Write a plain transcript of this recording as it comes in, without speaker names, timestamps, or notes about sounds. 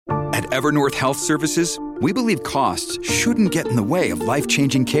At Evernorth Health Services, we believe costs shouldn't get in the way of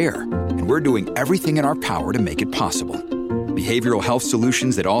life-changing care, and we're doing everything in our power to make it possible. Behavioral health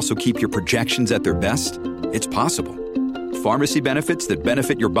solutions that also keep your projections at their best? It's possible. Pharmacy benefits that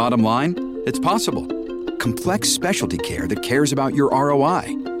benefit your bottom line? It's possible. Complex specialty care that cares about your ROI?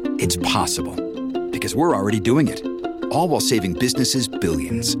 It's possible. Because we're already doing it. All while saving businesses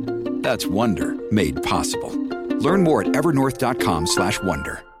billions. That's Wonder made possible. Learn more at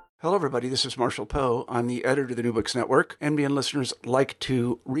evernorth.com/wonder. Hello, everybody. This is Marshall Poe. I'm the editor of the New Books Network. NBN listeners like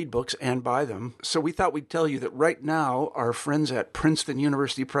to read books and buy them. So we thought we'd tell you that right now, our friends at Princeton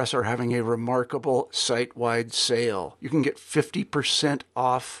University Press are having a remarkable site-wide sale. You can get 50%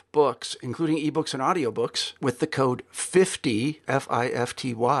 off books, including ebooks and audiobooks, with the code 50,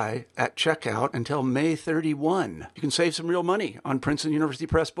 F-I-F-T-Y, at checkout until May 31. You can save some real money on Princeton University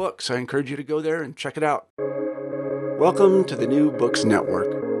Press books. I encourage you to go there and check it out. Welcome to the New Books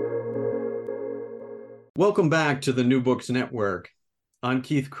Network. Welcome back to the New Books Network. I'm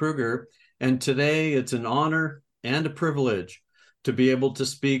Keith Kruger, and today it's an honor and a privilege to be able to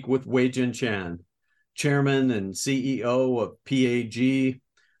speak with Wei-Jin Chan, Chairman and CEO of PAG,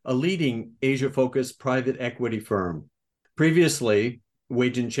 a leading Asia-focused private equity firm. Previously,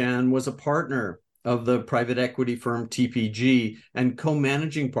 Wei-Jin Chan was a partner of the private equity firm TPG and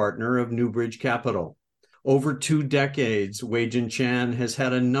co-managing partner of Newbridge Capital. Over 2 decades, Wei-Jin Chan has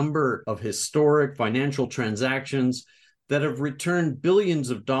had a number of historic financial transactions that have returned billions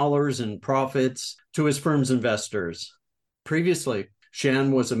of dollars in profits to his firm's investors. Previously,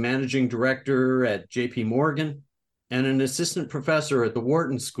 Chan was a managing director at JP Morgan and an assistant professor at the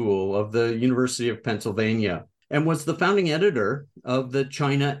Wharton School of the University of Pennsylvania, and was the founding editor of the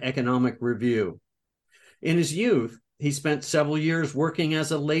China Economic Review. In his youth, he spent several years working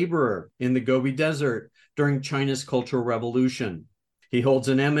as a laborer in the Gobi Desert during China's Cultural Revolution. He holds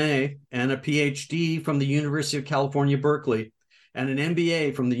an MA and a PhD from the University of California, Berkeley, and an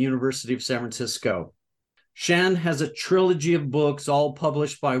MBA from the University of San Francisco. Chan has a trilogy of books, all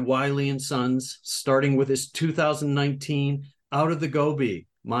published by Wiley & Sons, starting with his 2019 Out of the Gobi,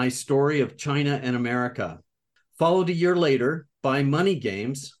 My Story of China and America, followed a year later by Money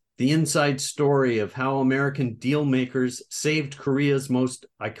Games, the inside story of how American deal makers saved Korea's most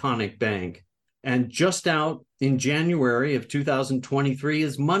iconic bank. And just out in January of 2023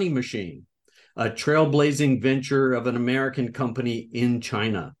 is Money Machine, a trailblazing venture of an American company in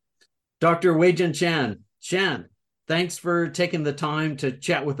China. Dr. Wei-Jin Chan, thanks for taking the time to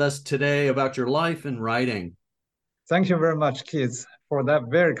chat with us today about your life and writing. Thank you very much, Keith, for that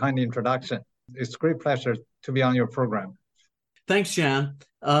very kind introduction. It's a great pleasure to be on your program. Thanks, Chan.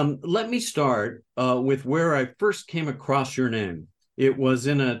 Let me start with where I first came across your name. It was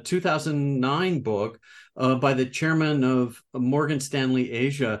in a 2009 book by the chairman of Morgan Stanley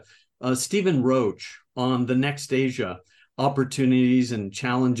Asia, Stephen Roach, on the Next Asia, Opportunities and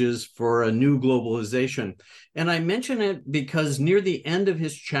Challenges for a New Globalization. And I mention it because near the end of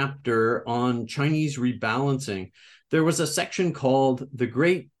his chapter on Chinese rebalancing, there was a section called The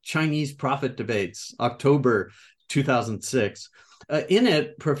Great Chinese Profit Debates, October 2006. In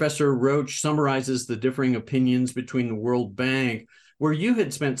it, Professor Roach summarizes the differing opinions between the World Bank, where you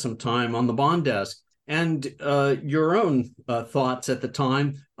had spent some time on the bond desk, and your own thoughts at the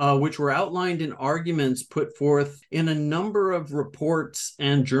time, which were outlined in arguments put forth in a number of reports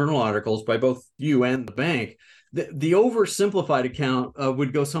and journal articles by both you and the bank. The oversimplified account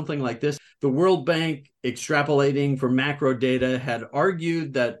would go something like this. The World Bank, extrapolating from macro data, had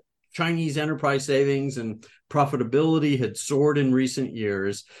argued that Chinese enterprise savings and profitability had soared in recent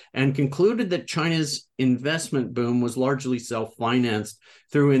years, and concluded that China's investment boom was largely self-financed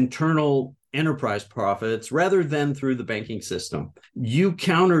through internal enterprise profits rather than through the banking system. You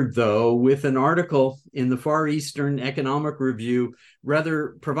countered, though, with an article in the Far Eastern Economic Review,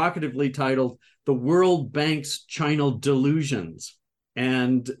 rather provocatively titled "The World Bank's China Delusions,"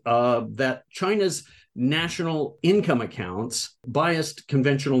 and that China's national income accounts biased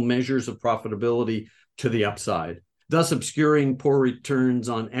conventional measures of profitability to the upside, thus obscuring poor returns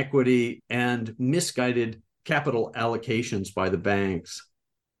on equity and misguided capital allocations by the banks.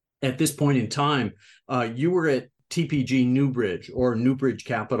 At this point in time, you were at TPG Newbridge, or Newbridge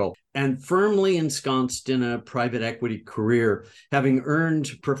Capital, and firmly ensconced in a private equity career, having earned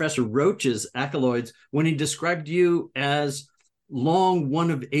Professor Roach's accolades when he described you as long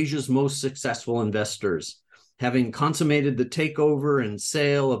one of Asia's most successful investors, having consummated the takeover and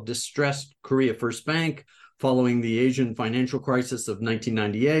sale of distressed Korea First Bank following the Asian financial crisis of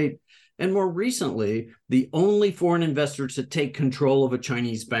 1998, and more recently, the only foreign investor to take control of a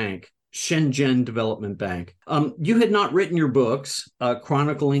Chinese bank, Shenzhen Development Bank. You had not written your books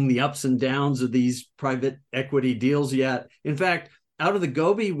chronicling the ups and downs of these private equity deals yet. In fact, Out of the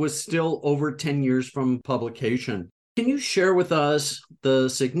Gobi was still over 10 years from publication. Can you share with us the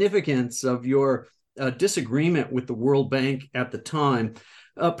significance of your disagreement with the World Bank at the time?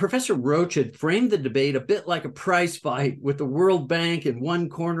 Professor Roach had framed the debate a bit like a prize fight, with the World Bank in one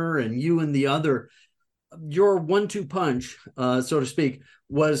corner and you in the other. Your 1-2 punch, so to speak,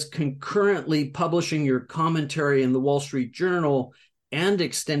 was concurrently publishing your commentary in the Wall Street Journal and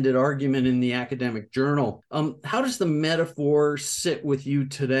extended argument in the Academic Journal. How does the metaphor sit with you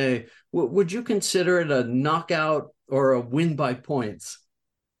today? Would you consider it a knockout or a win by points?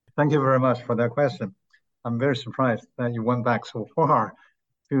 Thank you very much for that question. I'm very surprised that you went back so far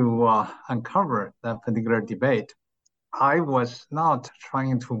to uncover that particular debate. I was not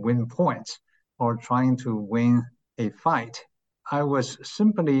trying to win points or trying to win a fight. I was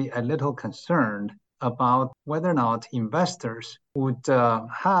simply a little concerned about whether or not investors would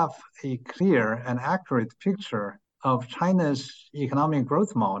have a clear and accurate picture of China's economic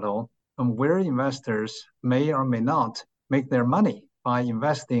growth model and where investors may or may not make their money by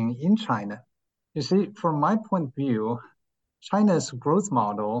investing in China. You see, from my point of view, China's growth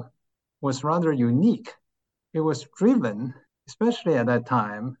model was rather unique. It was driven, especially at that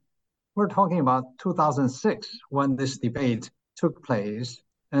time, we're talking about 2006 when this debate took place,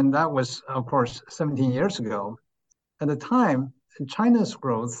 and that was, of course, 17 years ago. At the time, China's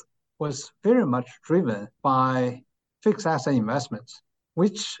growth was very much driven by fixed asset investments,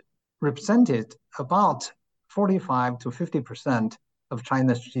 which represented about 45 to 50% of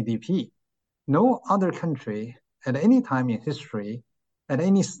China's GDP. No other country at any time in history, at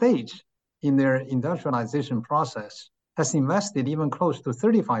any stage in their industrialization process, has invested even close to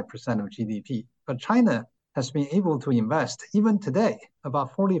 35% of GDP. But China has been able to invest, even today,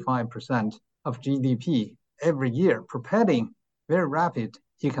 about 45% of GDP every year, propelling very rapid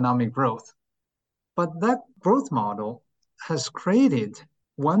economic growth. But that growth model has created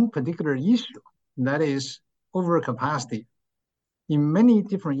one particular issue, that is overcapacity in many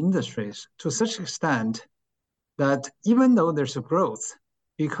different industries, to such extent that even though there's a growth,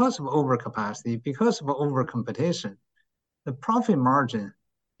 because of overcapacity, because of overcompetition, the profit margin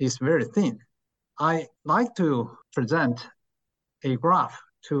is very thin. I like to present a graph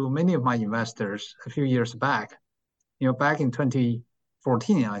to many of my investors a few years back. Back in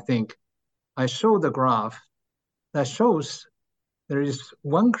 2014, I think, I showed the graph that shows there is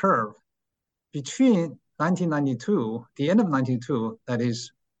one curve between 1992, the end of 92, that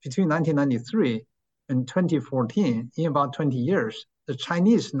is between 1993 and 2014, in about 20 years, the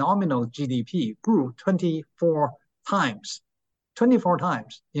Chinese nominal GDP grew 24 times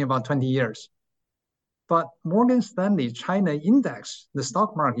in about 20 years. But Morgan Stanley China Index, the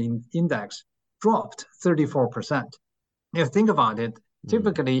stock market index, dropped 34%. Think about it.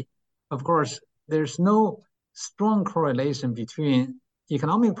 Typically, of course, there's no strong correlation between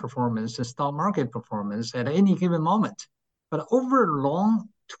economic performance and stock market performance at any given moment. But over a long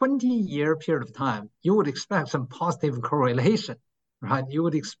 20-year period of time, you would expect some positive correlation, right? You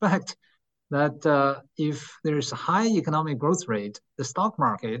would expect that if there's a high economic growth rate, the stock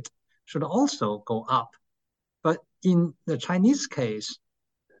market should also go up. But in the Chinese case,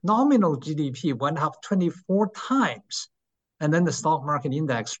 nominal GDP went up 24 times, and then the stock market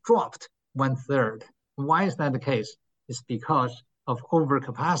index dropped 1/3. Why is that the case? It's because of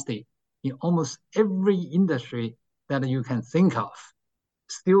overcapacity in almost every industry that you can think of.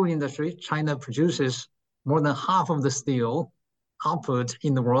 Steel industry, China produces more than half of the steel output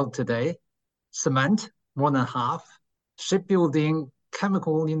in the world today. Cement, more than half. Shipbuilding,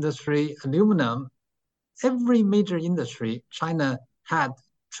 chemical industry, aluminum, every major industry, China had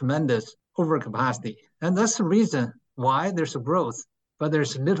tremendous overcapacity. And that's the reason why there's a growth, but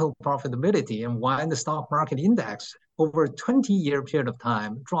there's little profitability, and why the stock market index over a 20-year period of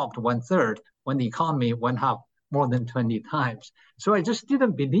time dropped 1/3 when the economy went up more than 20 times. So I just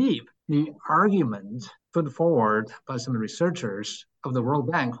didn't believe the argument put forward by some researchers of the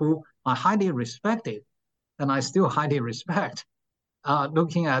World Bank, who I highly respected, and I still highly respect,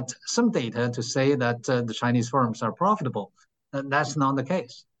 looking at some data to say that the Chinese firms are profitable. That's not the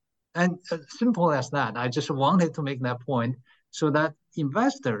case. And simple as that, I just wanted to make that point so that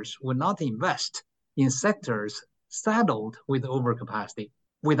investors would not invest in sectors saddled with overcapacity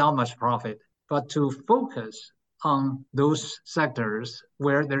without much profit, but to focus on those sectors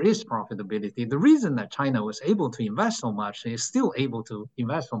where there is profitability. The reason that China was able to invest so much, is still able to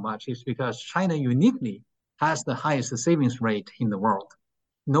invest so much, is because China uniquely has the highest savings rate in the world.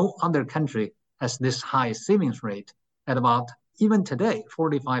 No other country has this high savings rate at about even today,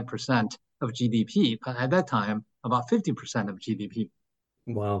 45% of GDP, but at that time, about 50% of GDP.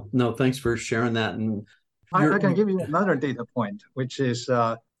 Wow. No, thanks for sharing that. And I can give you another data point, which is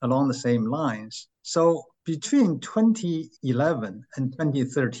along the same lines. So between 2011 and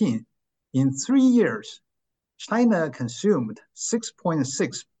 2013, in 3 years, China consumed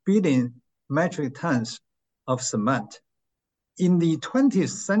 6.6 billion metric tons of cement. In the 20th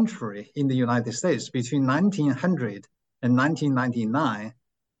century in the United States, between 1900 and 1999,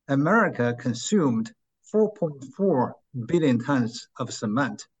 America consumed 4.4 billion tons of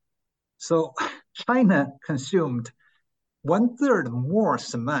cement. So China consumed 1/3 more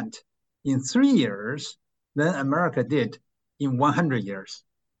cement in 3 years than America did in 100 years.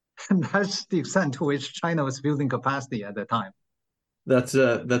 And that's the extent to which China was building capacity at the time. That's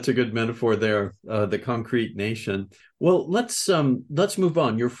a good metaphor there, the concrete nation. Well, let's move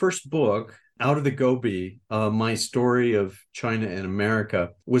on. Your first book, Out of the Gobi, My Story of China and America,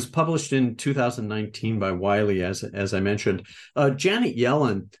 was published in 2019 by Wiley, as I mentioned. Janet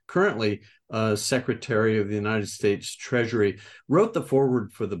Yellen, currently Secretary of the United States Treasury, wrote the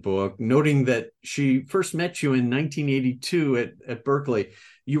foreword for the book, noting that she first met you in 1982 at Berkeley.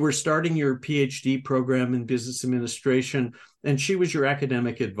 You were starting your PhD program in business administration, and she was your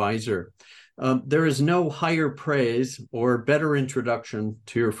academic advisor. There is no higher praise or better introduction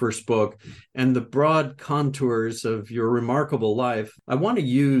to your first book and the broad contours of your remarkable life. I want to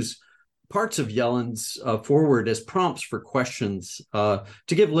use parts of Yellen's foreword as prompts for questions to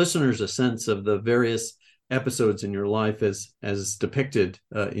give listeners a sense of the various episodes in your life as depicted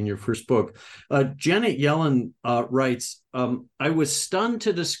in your first book. Janet Yellen writes, I was stunned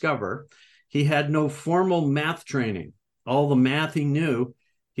to discover he had no formal math training. All the math he knew,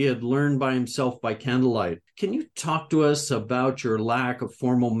 he had learned by himself by candlelight. Can you talk to us about your lack of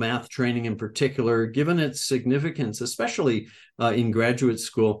formal math training in particular, given its significance, especially in graduate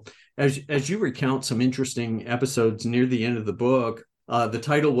school? As you recount some interesting episodes near the end of the book, the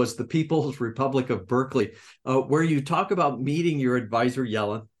title was The People's Republic of Berkeley, where you talk about meeting your advisor,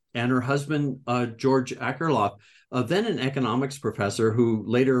 Yellen, and her husband, George Akerlof, then an economics professor who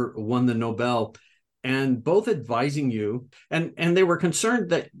later won the Nobel, and both advising you, and they were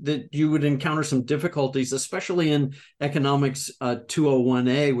concerned that you would encounter some difficulties, especially in economics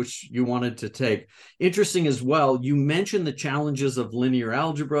 201A, which you wanted to take. Interesting as well, you mentioned the challenges of linear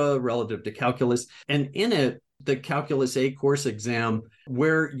algebra relative to calculus, and in it, the Calculus A course exam,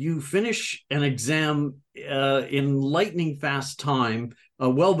 where you finish an exam in lightning fast time,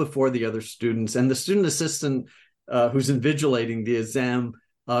 well before the other students, and the student assistant who's invigilating the exam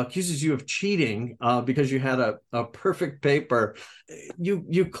accuses you of cheating because you had a perfect paper.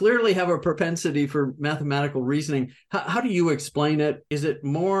 You clearly have a propensity for mathematical reasoning. How do you explain it? Is it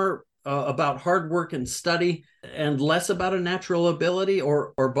more about hard work and study and less about a natural ability,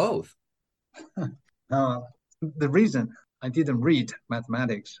 or both? The reason I didn't read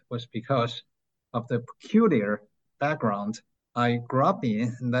mathematics was because of the peculiar background I grew up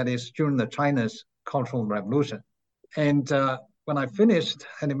in, and that is during the China's Cultural Revolution. And when I finished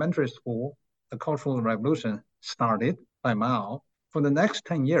elementary school, the Cultural Revolution started by Mao. For the next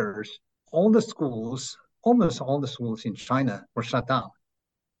 10 years, almost all the schools in China were shut down.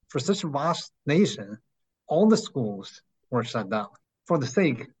 For such a vast nation, all the schools were shut down for the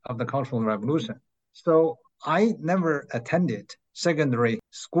sake of the Cultural Revolution. So I never attended secondary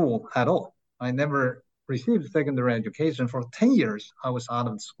school at all. I never received secondary education. For 10 years, I was out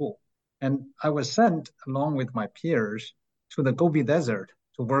of school. And I was sent, along with my peers, to the Gobi Desert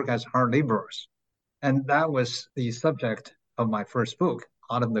to work as hard laborers. And that was the subject of my first book,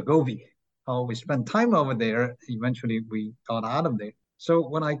 Out of the Gobi. How we spent time over there, eventually we got out of there. So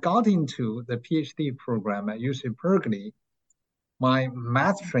when I got into the PhD program at UC Berkeley, my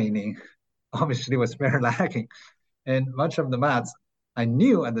math training obviously was very lacking. And much of the math I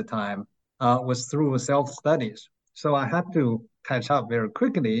knew at the time was through self-studies. So I had to catch up very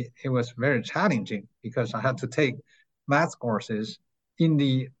quickly. It was very challenging because I had to take math courses in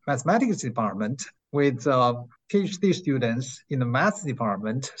the mathematics department with PhD students in the math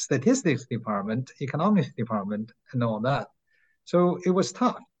department, statistics department, economics department, and all that. So it was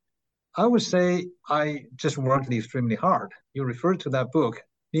tough. I would say I just worked extremely hard. You referred to that book,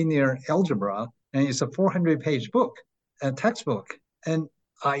 Linear Algebra, and it's a 400-page book, a textbook. And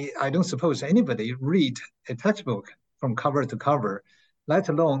I don't suppose anybody read a textbook from cover to cover, let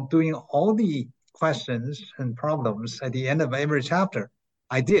alone doing all the questions and problems at the end of every chapter.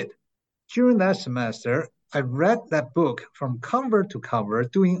 I did. During that semester, I read that book from cover to cover,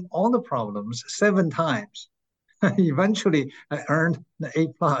 doing all the problems 7 times. Eventually, I earned the A+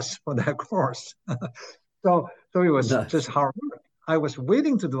 for that course. So So it was Nice. just hard work. I was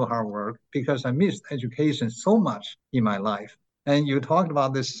willing to do hard work because I missed education so much in my life. And you talked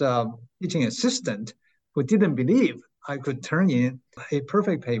about this teaching assistant who didn't believe I could turn in a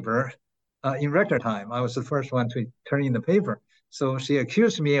perfect paper in record time. I was the first one to turn in the paper. So she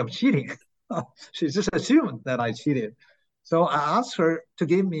accused me of cheating. She just assumed that I cheated. So I asked her to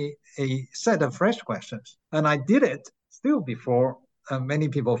give me a set of fresh questions. And I did it still before many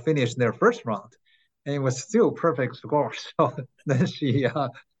people finished their first round. And it was still perfect score. So then she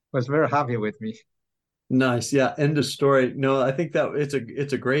was very happy with me. Nice. Yeah. End of story. No, I think that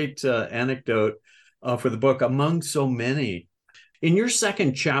it's a great anecdote for the book among so many. In your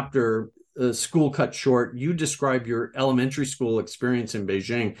second chapter, School Cut Short, you describe your elementary school experience in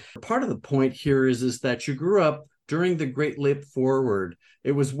Beijing. Part of the point here is that you grew up during the Great Leap Forward.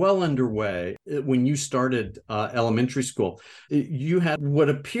 It was well underway when you started elementary school. You had what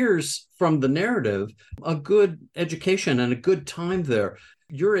appears from the narrative a good education and a good time there.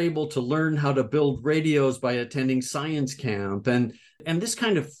 You're able to learn how to build radios by attending science camp. And this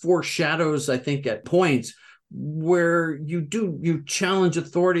kind of foreshadows, I think, at points where you challenge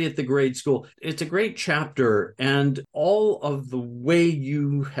authority at the grade school. It's a great chapter, and all of the way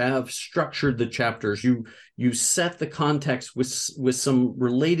you have structured the chapters, you set the context with some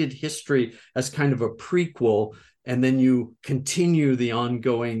related history as kind of a prequel, and then you continue the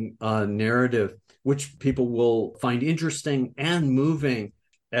ongoing narrative, which people will find interesting and moving,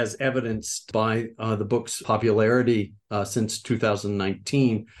 as evidenced by the book's popularity since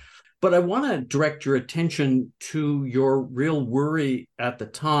 2019. But I want to direct your attention to your real worry at the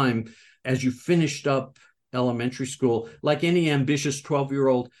time as you finished up elementary school. Like any ambitious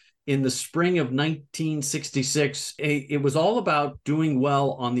 12-year-old, in the spring of 1966, it was all about doing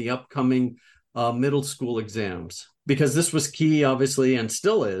well on the upcoming middle school exams, because this was key, obviously, and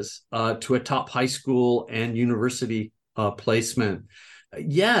still is, to a top high school and university placement.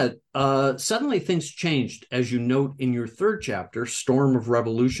 Yet, suddenly things changed, as you note in your third chapter, Storm of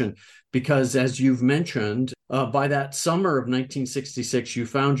Revolution, because as you've mentioned, by that summer of 1966, you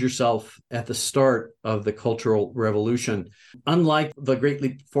found yourself at the start of the Cultural Revolution. Unlike the Great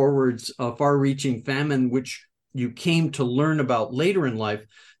Leap Forward's far-reaching famine, which you came to learn about later in life,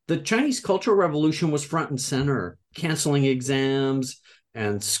 the Chinese Cultural Revolution was front and center, canceling exams,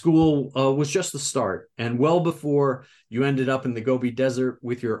 and school was just the start. And well before you ended up in the Gobi Desert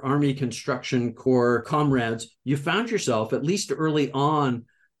with your Army Construction Corps comrades, you found yourself, at least early on,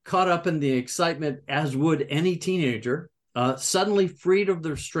 caught up in the excitement, as would any teenager, suddenly freed of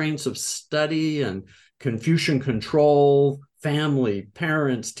the restraints of study and Confucian control, family,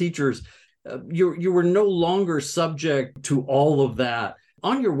 parents, teachers. You were no longer subject to all of that.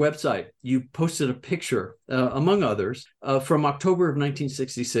 On your website, you posted a picture, among others, from October of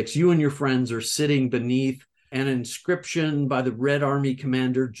 1966. You and your friends are sitting beneath an inscription by the Red Army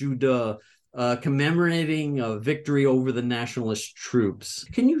commander Zhu De, commemorating a victory over the nationalist troops.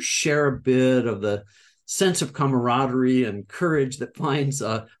 Can you share a bit of the sense of camaraderie and courage that finds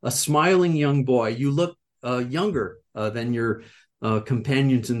a smiling young boy? You look younger than your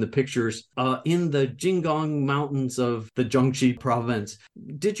companions in the pictures, in the Jinggang Mountains of the Jiangxi province.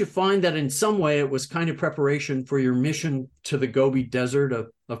 Did you find that in some way it was kind of preparation for your mission to the Gobi Desert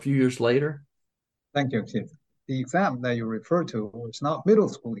a few years later? Thank you, Keith. The exam that you refer to was not middle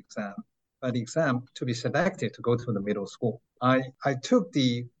school exam, but exam to be selected to go to the middle school. I took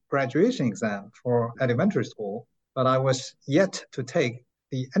the graduation exam for elementary school, but I was yet to take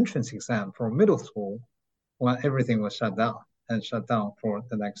the entrance exam for middle school when everything was shut down for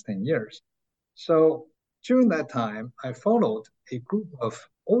the next 10 years. So during that time, I followed a group of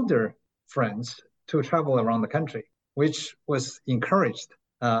older friends to travel around the country, which was encouraged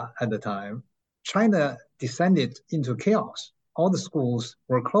at the time. China descended into chaos. All the schools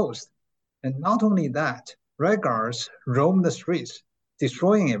were closed. And not only that, Red Guards roamed the streets,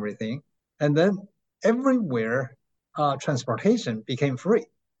 destroying everything. And then everywhere, transportation became free.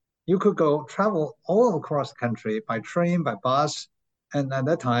 You could go travel all across the country by train, by bus. And at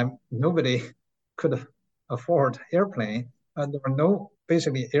that time, nobody could afford airplane. There were no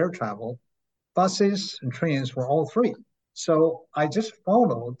basically air travel. Buses and trains were all free. So I just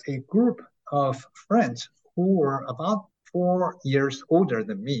followed a group of friends who were about 4 years older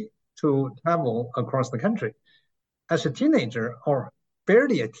than me to travel across the country. As a teenager, or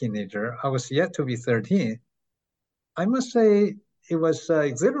barely a teenager, I was yet to be 13. I must say it was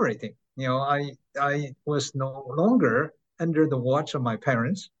exhilarating. I was no longer under the watch of my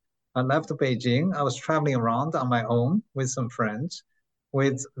parents. I left Beijing. I was traveling around on my own with some friends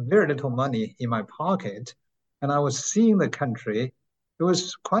with very little money in my pocket. And I was seeing the country. It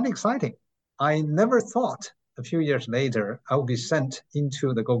was quite exciting. I never thought a few years later, I will be sent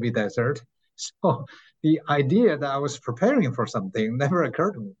into the Gobi Desert. So the idea that I was preparing for something never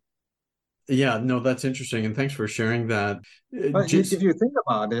occurred to me. Yeah, no, that's interesting. And thanks for sharing that. But if you think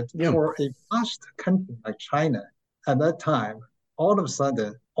about it, yeah. for a vast country like China, at that time, all of a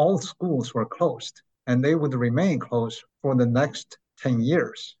sudden, all schools were closed and they would remain closed for the next 10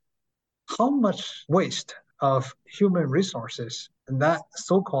 years. How much waste of human resources that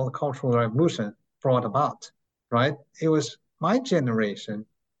so-called Cultural Revolution brought about, right? It was my generation,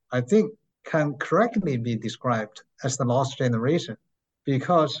 I think, can correctly be described as the lost generation,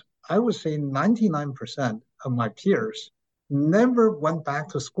 because I would say 99% of my peers never went back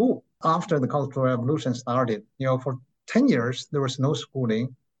to school after the Cultural Revolution started. For 10 years, there was no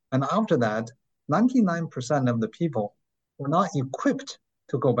schooling. And after that, 99% of the people were not equipped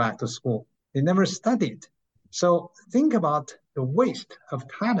to go back to school. They never studied. So think about the waste of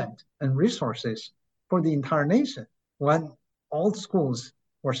talent and resources for the entire nation when all schools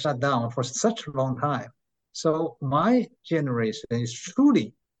were shut down for such a long time. So my generation is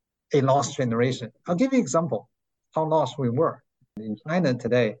truly a lost generation. I'll give you an example how lost we were. In China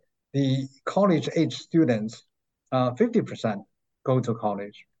today, the college-age students, 50% go to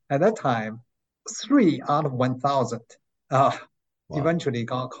college. At that time, 3 out of 1,000 eventually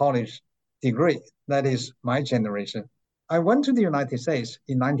got college degree. That is my generation. I went to the United States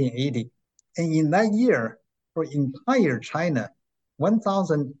in 1980. And in that year, for entire China,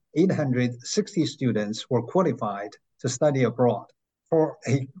 1,860 students were qualified to study abroad for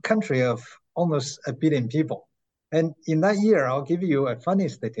a country of almost 1 billion people. And in that year, I'll give you a funny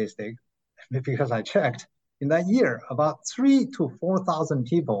statistic because I checked. In that year, about 3,000 to 4,000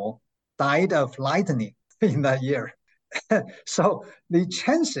 people died of lightning in that year. So the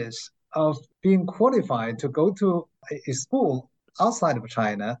chances of being qualified to go to a school outside of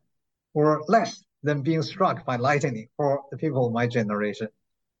China were less than being struck by lightning for the people of my generation.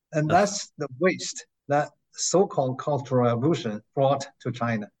 And that's the waste that so-called Cultural Revolution brought to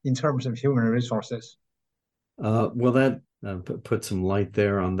China in terms of human resources. Well, that put some light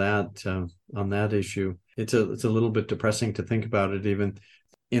there on that issue. It's a little bit depressing to think about it. Even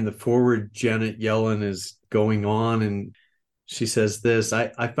in the forward, Janet Yellen is going on, and she says this: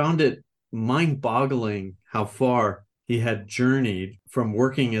 I found it mind-boggling how far he had journeyed from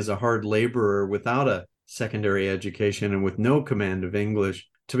working as a hard laborer without a secondary education and with no command of English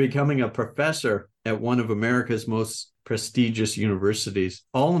to becoming a professor at one of America's most prestigious universities,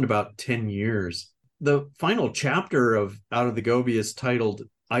 all in about 10 years. The final chapter of Out of the Gobi is titled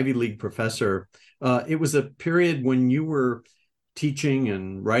Ivy League Professor. It was a period when you were teaching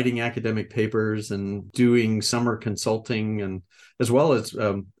and writing academic papers and doing summer consulting, and as well as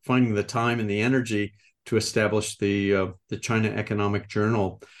finding the time and the energy to establish the China Economic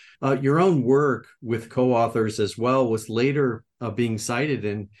Journal. Your own work with co-authors as well was later being cited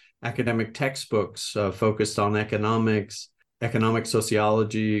in academic textbooks focused on economics, economic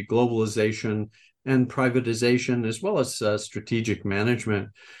sociology, globalization, and privatization, as well as strategic management.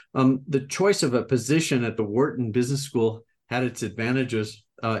 The choice of a position at the Wharton Business School had its advantages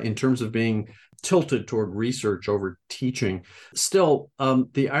in terms of being tilted toward research over teaching. Still,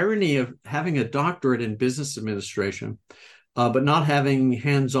 the irony of having a doctorate in business administration, but not having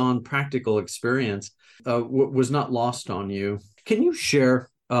hands-on practical experience was not lost on you. Can you share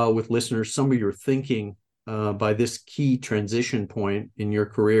with listeners some of your thinking by this key transition point in your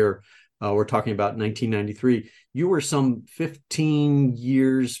career? We're talking about 1993. You were some 15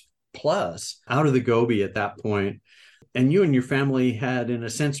 years plus out of the Gobi at that point. And you and your family had, in a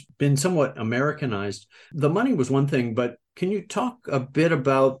sense, been somewhat Americanized. The money was one thing, but can you talk a bit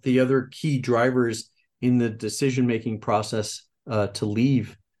about the other key drivers in the decision-making process to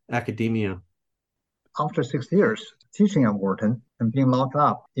leave academia? After 6 years teaching at Wharton and being locked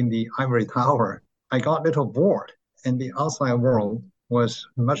up in the ivory tower, I got a little bored, and the outside world was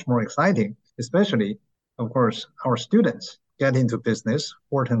much more exciting, especially, of course, our students get into business,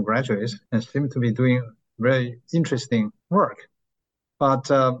 Wharton graduates, and seem to be doing very interesting work. But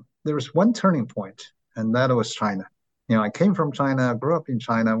there was one turning point, and that was China. I came from China, grew up in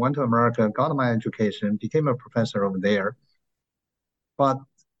China, went to America, got my education, became a professor over there. But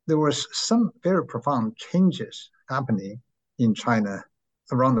there was some very profound changes happening in China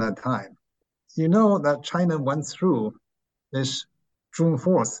around that time. You know that China went through this June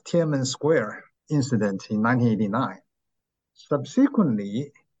 4th Tiananmen Square incident in 1989.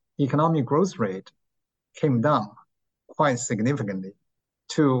 Subsequently, economic growth rate came down quite significantly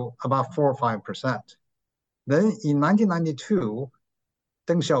to about 4 or 5%. Then in 1992,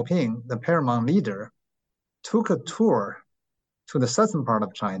 Deng Xiaoping, the paramount leader, took a tour to the southern part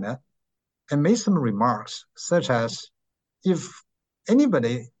of China and made some remarks, such as if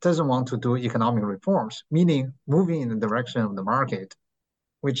anybody doesn't want to do economic reforms, meaning moving in the direction of the market,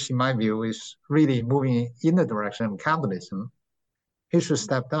 which in my view is really moving in the direction of capitalism, he should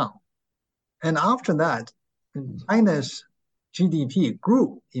step down. And after that, China's GDP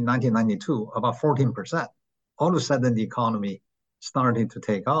grew in 1992 about 14%. All of a sudden, the economy started to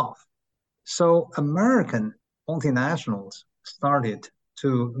take off. So American multinationals started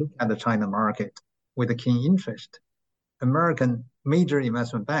to look at the China market with a keen interest. American major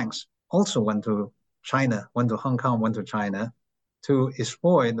investment banks also went to China, went to Hong Kong, went to China to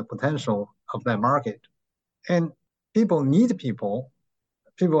exploit the potential of that market. And people need people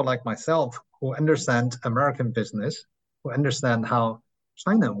like myself who understand American business, who understand how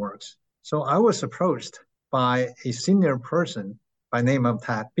China works. So I was approached by a senior person by name of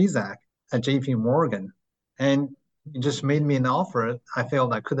Tad Bizak at JP Morgan, and he just made me an offer I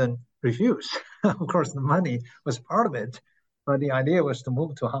felt I couldn't refuse. Of course, the money was part of it, but the idea was to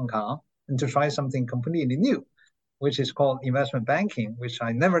move to Hong Kong and to try something completely new, which is called investment banking, which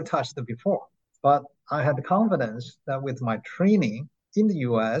I never touched before. But I had confidence that with my training in the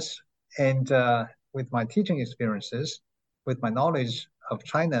US and with my teaching experiences, with my knowledge of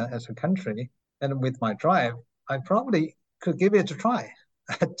China as a country, and with my drive, I probably could give it a try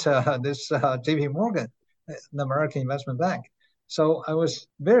at this JP Morgan, the American investment bank. So I was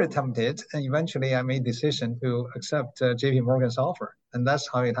very tempted, and eventually I made a decision to accept JP Morgan's offer, and that's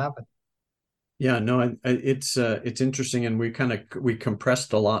how it happened. Yeah, no, it's interesting, and we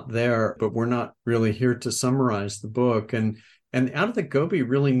compressed a lot there, but we're not really here to summarize the book. And Out of the Gobi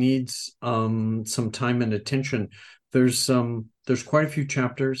really needs some time and attention. There's quite a few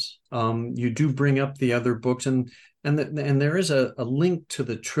chapters. You do bring up the other books, and there is a link to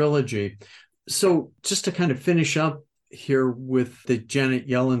the trilogy. So just to kind of finish up here with the Janet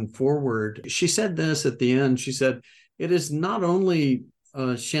Yellen foreword, she said this at the end. She said, "It is not only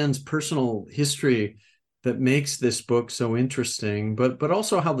Shan's personal history that makes this book so interesting, but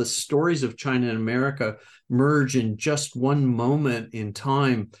also how the stories of China and America merge in just one moment in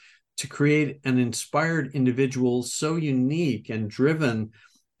time to create an inspired individual so unique and driven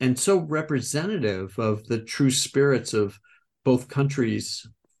and so representative of the true spirits of both countries,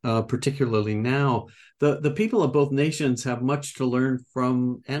 particularly now. The people of both nations have much to learn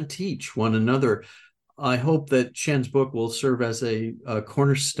from and teach one another." I hope that Shan's book will serve as a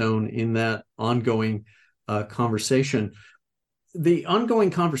cornerstone in that ongoing conversation. The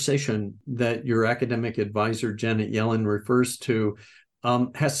ongoing conversation that your academic advisor, Janet Yellen, refers to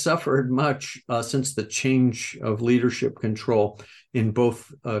has suffered much since the change of leadership control in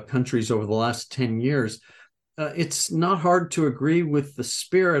both countries over the last 10 years. It's not hard to agree with the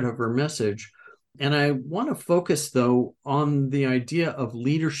spirit of her message. And I want to focus, though, on the idea of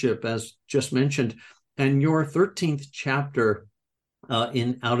leadership, as just mentioned, and your 13th chapter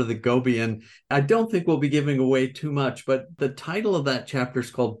in Out of the Gobi. And I don't think we'll be giving away too much, but the title of that chapter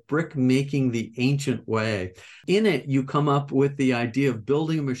is called Brick Making the Ancient Way. In it, you come up with the idea of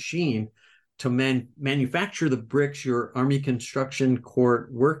building a machine to manufacture the bricks your Army Construction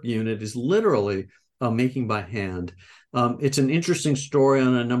Court work unit is literally making by hand. It's an interesting story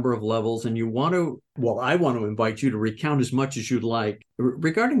on a number of levels, and I want to invite you to recount as much as you'd like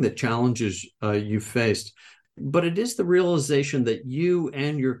regarding the challenges you faced. But it is the realization that you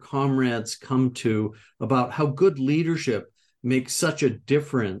and your comrades come to about how good leadership makes such a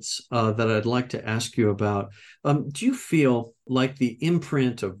difference that I'd like to ask you about. Do you feel like the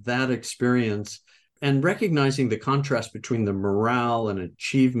imprint of that experience and recognizing the contrast between the morale and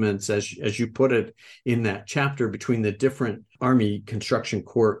achievements, as you put it in that chapter, between the different Army Construction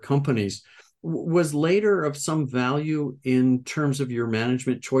Corps companies, was later of some value in terms of your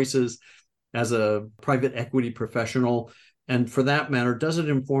management choices as a private equity professional? And for that matter, does it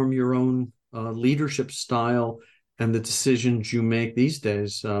inform your own leadership style and the decisions you make these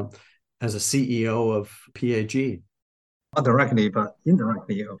days as a CEO of PAG? Not directly, but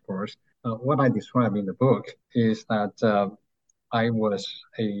indirectly, of course. What I describe in the book is that I was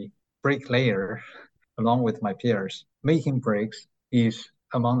a bricklayer along with my peers. Making bricks is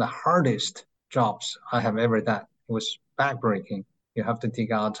among the hardest jobs I have ever done. It was backbreaking. You have to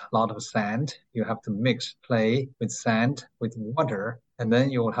dig out a lot of sand. You have to mix clay with sand, with water, and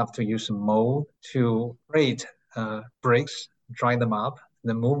then you will have to use a mold to create bricks, dry them up,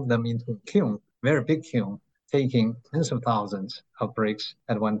 then move them into a kiln, very big kiln, taking tens of thousands of bricks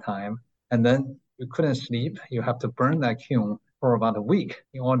at one time. And then you couldn't sleep. You have to burn that kiln for about a week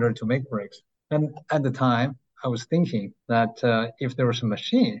in order to make bricks. And at the time, I was thinking that if there was a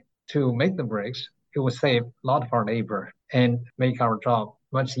machine to make the bricks, it would save a lot of our labor and make our job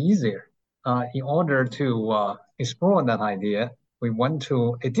much easier. In order to explore that idea, we went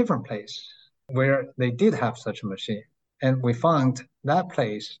to a different place where they did have such a machine. And we found that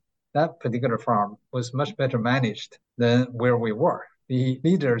place, that particular farm, was much better managed than where we were. The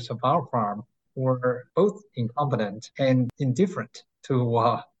leaders of our farm were both incompetent and indifferent to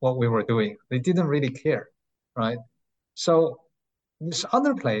what we were doing. They didn't really care, right? So this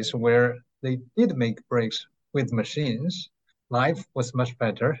other place where they did make breaks with machines, life was much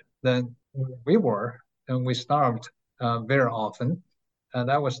better than we were, and we starved very often.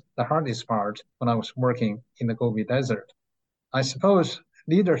 That was the hardest part when I was working in the Gobi Desert. I suppose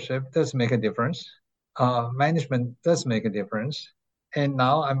leadership does make a difference. Management does make a difference. And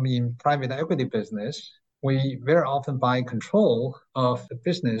now I'm in private equity business. We very often buy control of the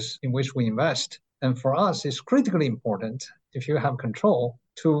business in which we invest. And for us, it's critically important if you have control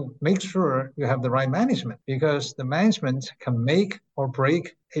to make sure you have the right management, because the management can make or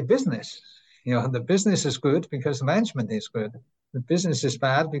break a business. The business is good because the management is good. The business is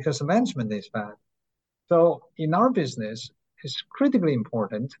bad because the management is bad. So in our business, it's critically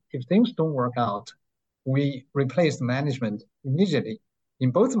important. If things don't work out, we replace the management immediately. In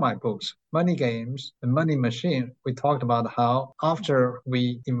both of my books, Money Games and Money Machine, we talked about how after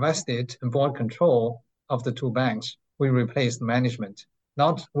we invested and bought control of the two banks, we replaced the management.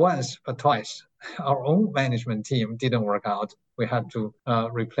 Not once, but twice. Our own management team didn't work out. We had to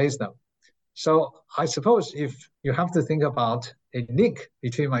replace them. So I suppose if you have to think about a link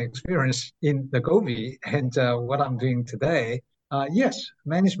between my experience in the Gobi and what I'm doing today, yes,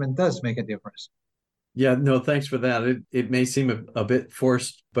 management does make a difference. Yeah, no, thanks for that. It may seem a bit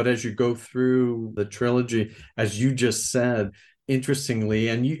forced, but as you go through the trilogy, as you just said, interestingly,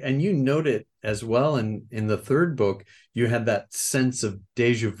 and you note it as well in the third book, you had that sense of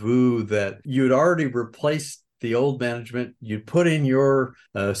deja vu that you'd already replaced the old management, you'd put in your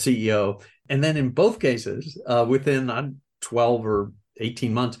CEO, and then in both cases, within 12 or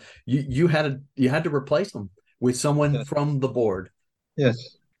 18 months, you had to replace them with someone from the board.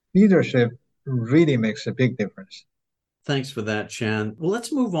 Yes, leadership really makes a big difference. Thanks for that, Chan. Well,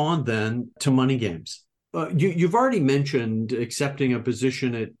 let's move on then to Money Games. You've already mentioned accepting a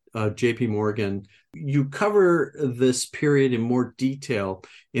position at JP Morgan. You cover this period in more detail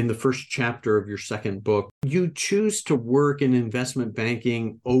in the first chapter of your second book. You choose to work in investment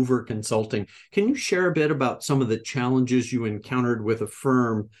banking over consulting. Can you share a bit about some of the challenges you encountered with a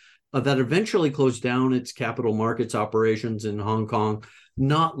firm that eventually closed down its capital markets operations in Hong Kong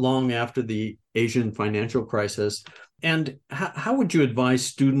not long after the Asian financial crisis? And how would you advise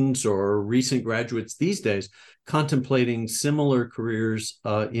students or recent graduates these days contemplating similar careers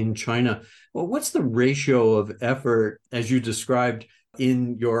in China? Well, what's the ratio of effort, as you described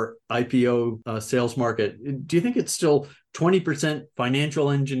in your IPO sales market? Do you think it's still 20%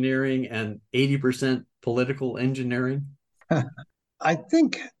 financial engineering and 80% political engineering? I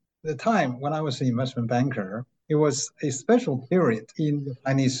think the time when I was an investment banker, it was a special period in the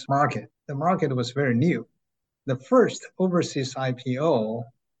Chinese market. The market was very new. The first overseas IPO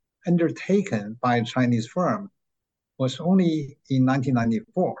undertaken by a Chinese firm was only in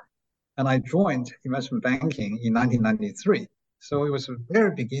 1994. And I joined investment banking in 1993. So it was the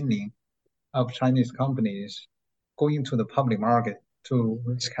very beginning of Chinese companies going to the public market to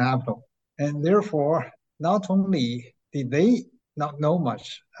raise capital. And therefore, not only did they not know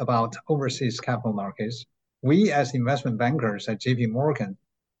much about overseas capital markets, we as investment bankers at JP Morgan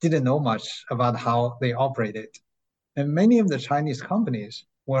didn't know much about how they operated. And many of the Chinese companies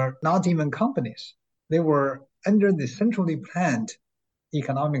were not even companies. They were under the centrally planned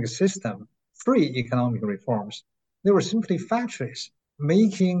economic system, free economic reforms. They were simply factories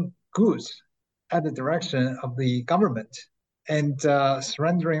making goods at the direction of the government and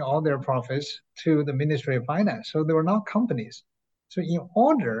surrendering all their profits to the Ministry of Finance. So they were not companies. So in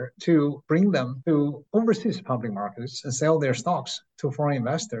order to bring them to overseas public markets and sell their stocks to foreign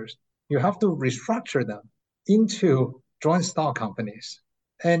investors, you have to restructure them into joint stock companies.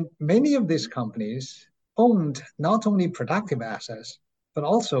 And many of these companies owned not only productive assets, but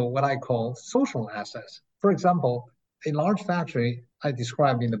also what I call social assets. For example, a large factory I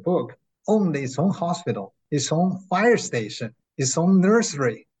described in the book owned its own hospital, its own fire station, its own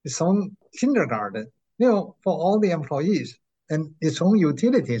nursery, its own kindergarten, for all the employees, and its own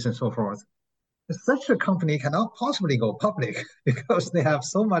utilities and so forth. Such a company cannot possibly go public because they have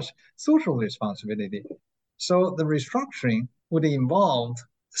so much social responsibility. So the restructuring would involve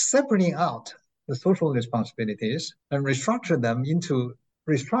separating out the social responsibilities and restructure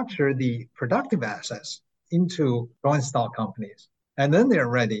the productive assets into joint stock companies. And then they're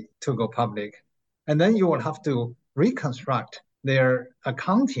ready to go public. And then you will have to reconstruct their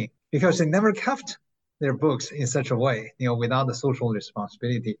accounting because they never kept their books in such a way, without the social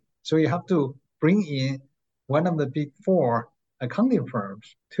responsibility. So you have to bring in one of the big four accounting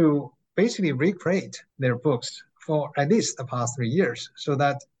firms to basically recreate their books for at least the past 3 years so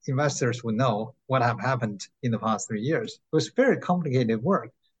that investors would know what have happened in the past 3 years. It was very complicated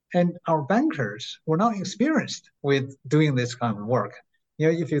work. And our bankers were not experienced with doing this kind of work.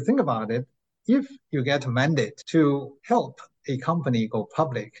 If you think about it, if you get a mandate to help a company go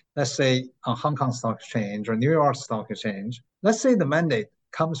public, let's say on Hong Kong Stock Exchange or New York Stock Exchange, let's say the mandate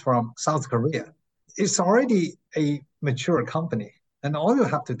comes from South Korea. It's already a mature company. And all you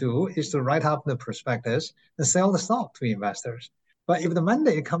have to do is to write up the prospectus and sell the stock to investors. But if the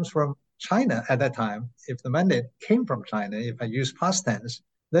mandate comes from China at that time, if the mandate came from China, if I use past tense,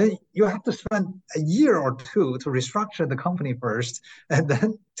 then you have to spend a year or two to restructure the company first and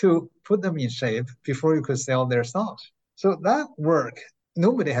then to put them in shape before you could sell their stocks. So that work,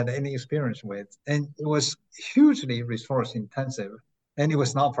 nobody had any experience with, and it was hugely resource intensive, and it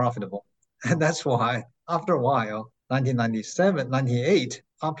was not profitable. And that's why, after a while, 1997, 98,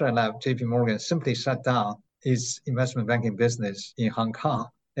 after I left, JP Morgan simply shut down its investment banking business in Hong Kong.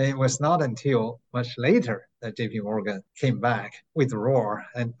 And it was not until much later that JP Morgan came back with a roar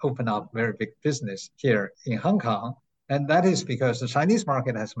and opened up very big business here in Hong Kong. And that is because the Chinese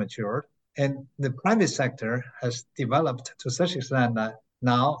market has matured and the private sector has developed to such extent that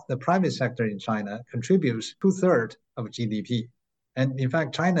now the private sector in China contributes 2/3 of GDP. And in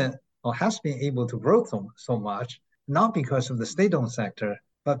fact, China has been able to grow so much, not because of the state-owned sector,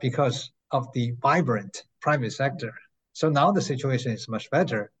 but because of the vibrant private sector. So now the situation is much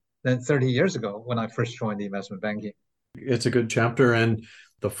better than 30 years ago when I first joined the investment banking. It's a good chapter, and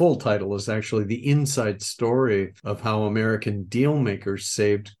the full title is actually The Inside Story of How American Dealmakers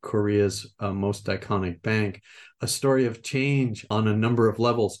Saved Korea's Most Iconic Bank, a story of change on a number of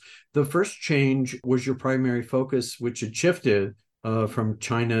levels. The first change was your primary focus, which had shifted from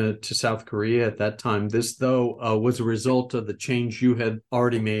China to South Korea at that time. This, though, was a result of the change you had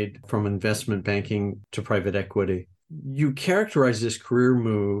already made from investment banking to private equity. You characterize this career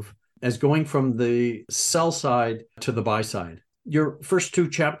move as going from the sell side to the buy side. Your first two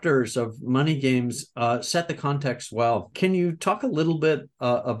chapters of Money Games set the context well. Can you talk a little bit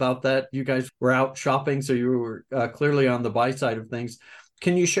about that? You guys were out shopping, so you were clearly on the buy side of things.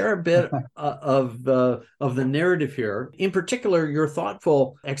 Can you share a bit of the narrative here? In particular, your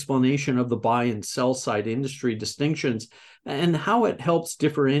thoughtful explanation of the buy and sell side industry distinctions and how it helps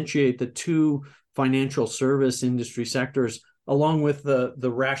differentiate the two financial service industry sectors, along with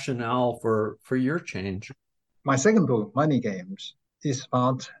the rationale for your change. My second book, Money Games, is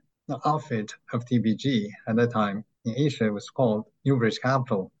about the outfit of TPG. At that time in Asia, it was called Newbridge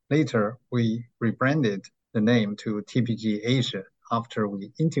Capital. Later, we rebranded the name to TPG Asia after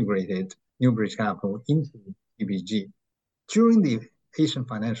we integrated Newbridge Capital into TPG. During the Asian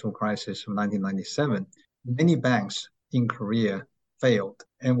financial crisis of 1997, many banks in Korea failed.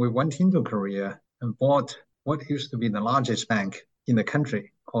 And we went into Korea and bought what used to be the largest bank in the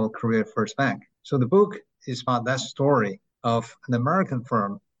country called Korea First Bank. So the book is about that story of an American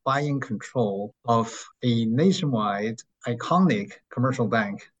firm buying control of a nationwide iconic commercial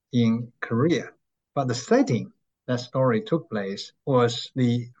bank in Korea. But the setting that story took place was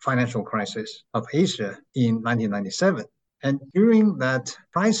the financial crisis of Asia in 1997. And during that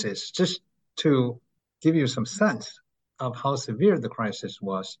crisis, just to give you some sense of how severe the crisis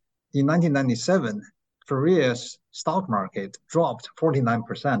was, in 1997, Korea's stock market dropped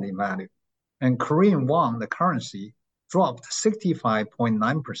 49% in value. And Korean won, the currency, dropped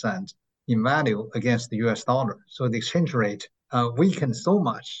 65.9% in value against the US dollar. So the exchange rate weakened so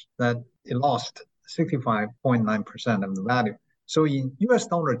much that it lost 65.9% of the value. So in US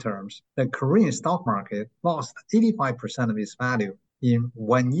dollar terms, the Korean stock market lost 85% of its value in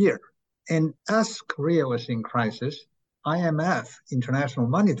 1 year. And as Korea was in crisis, IMF, International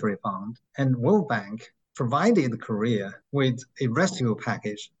Monetary Fund, and World Bank provided Korea with a rescue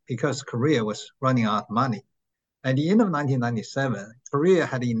package because Korea was running out of money. At the end of 1997, Korea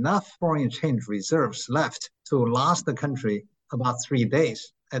had enough foreign exchange reserves left to last the country about 3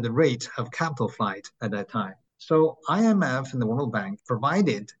 days at the rate of capital flight at that time. So IMF and the World Bank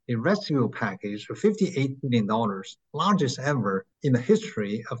provided a rescue package of $58 billion, largest ever in the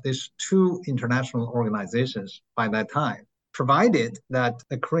history of these two international organizations by that time, provided that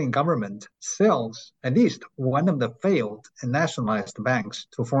the Korean government sells at least one of the failed and nationalized banks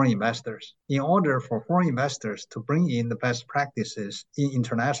to foreign investors in order for foreign investors to bring in the best practices in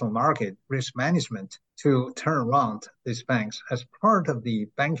international market risk management to turn around these banks as part of the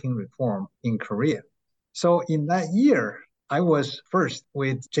banking reform in Korea. So in that year, I was first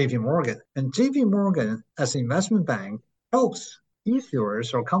with JP Morgan. And JP Morgan, as an investment bank, helps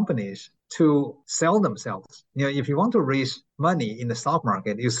issuers or companies to sell themselves. If you want to raise money in the stock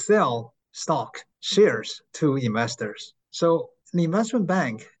market, you sell stock shares to investors. So the investment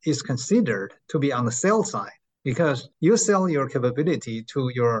bank is considered to be on the sell side because you sell your capability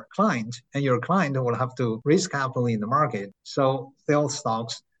to your client, and your client will have to raise capital in the market. So sell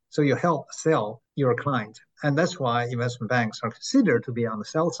stocks. So you help sell your client. And that's why investment banks are considered to be on the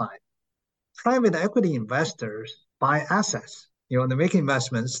sell side. Private equity investors buy assets. They make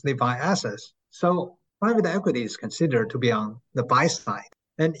investments, they buy assets. So private equity is considered to be on the buy side.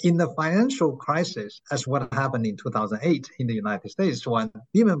 And in the financial crisis, as what happened in 2008 in the United States, when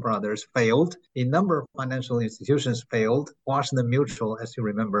Lehman Brothers failed, a number of financial institutions failed. Washington Mutual, as you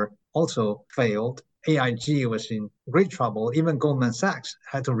remember, also failed. AIG was in great trouble. Even Goldman Sachs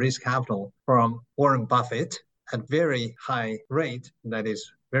had to raise capital from Warren Buffett at very high rate, that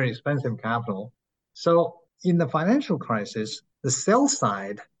is very expensive capital. So in the financial crisis, the sell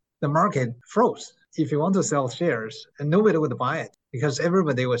side, the market froze. If you want to sell shares, and nobody would buy it because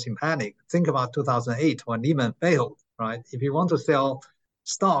everybody was in panic. Think about 2008 when Lehman failed, right? If you want to sell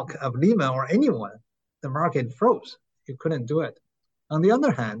stock of Lehman or anyone, the market froze. You couldn't do it. On the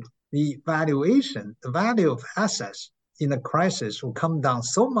other hand, the valuation, the value of assets in a crisis will come down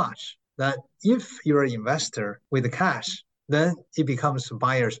so much that if you're an investor with cash, then it becomes a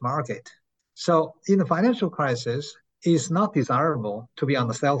buyer's market. So in the financial crisis, it's not desirable to be on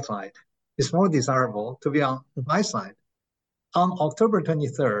the sell side. It's more desirable to be on the buy side. On October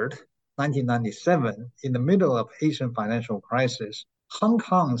 23rd, 1997, in the middle of Asian financial crisis, Hong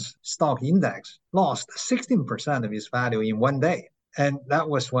Kong's stock index lost 16% of its value in one day. And that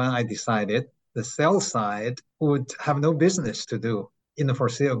was when I decided the sell side would have no business to do in the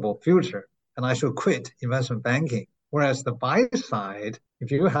foreseeable future, and I should quit investment banking. Whereas the buy side, if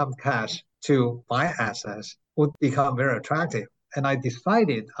you have cash to buy assets, would become very attractive. And I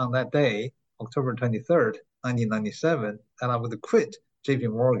decided on that day, October 23rd, 1997, that I would quit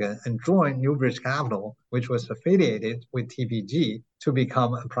JP Morgan and join Newbridge Capital, which was affiliated with TPG, to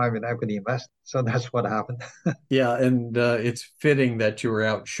become a private equity investor. So that's what happened. Yeah, and it's fitting that you were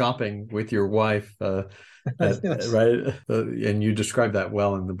out shopping with your wife, Yes. right? And you describe that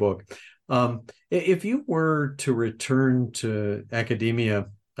well in the book. If you were to return to academia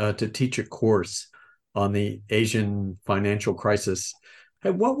to teach a course on the Asian financial crisis,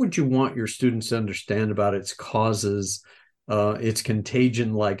 what would you want your students to understand about its causes, its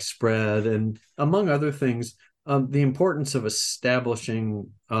contagion-like spread, and among other things, the importance of establishing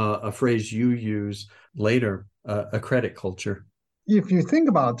a phrase you use later, a credit culture? If you think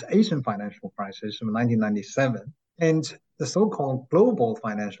about Asian financial crisis of 1997 and the so-called global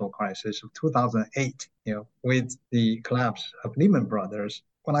financial crisis of 2008, with the collapse of Lehman Brothers,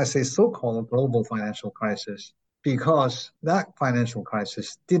 when I say so-called global financial crisis, because that financial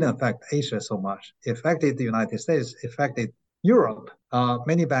crisis didn't affect Asia so much. It affected the United States, it affected Europe.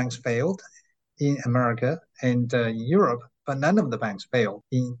 Many banks failed in America and Europe, but none of the banks failed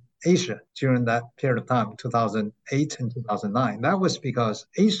in Asia during that period of time, 2008 and 2009. That was because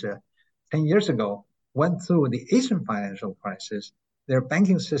Asia, 10 years ago, went through the Asian financial crisis. Their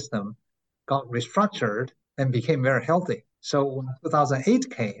banking system got restructured and became very healthy. So when 2008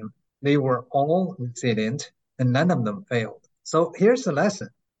 came, they were all resilient and none of them failed. So here's the lesson.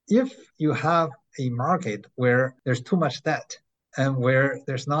 If you have a market where there's too much debt and where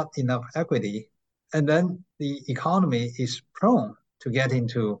there's not enough equity, and then the economy is prone to get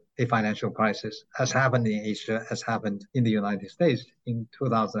into a financial crisis, as happened in Asia, as happened in the United States in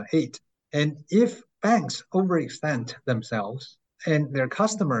 2008. And if banks overextend themselves and their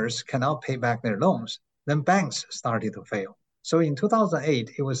customers cannot pay back their loans, then banks started to fail. So in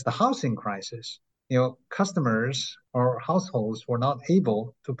 2008, it was the housing crisis. Customers or households were not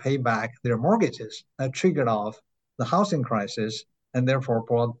able to pay back their mortgages. That triggered off the housing crisis and therefore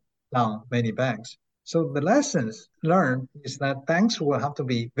brought down many banks. So the lessons learned is that banks will have to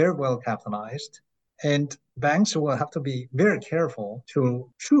be very well capitalized, and banks will have to be very careful to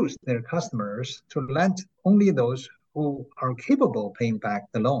choose their customers to lend only those who are capable of paying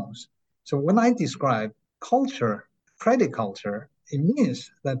back the loans. So when I describe culture, credit culture, it means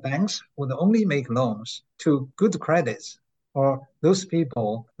that banks would only make loans to good credits or those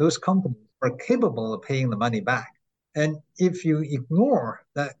people, those companies are capable of paying the money back. And if you ignore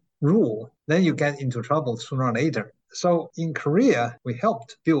that rule, then you get into trouble sooner or later. So in Korea, we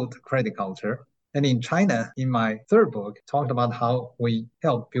helped build credit culture. And in China, in my third book, talked about how we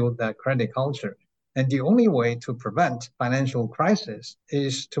helped build that credit culture. And the only way to prevent financial crisis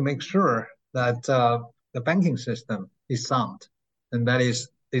is to make sure that the banking system is sound, and that is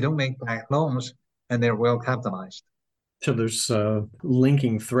they don't make bad loans and they're well capitalized. So there's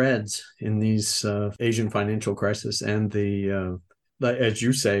linking threads in these Asian financial crisis and as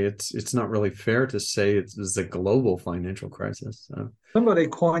you say, it's not really fair to say it's a global financial crisis. Somebody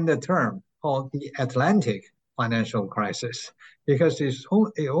coined the term called the Atlantic financial crisis because it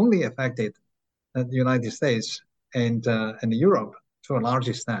only affected the United States and Europe to a large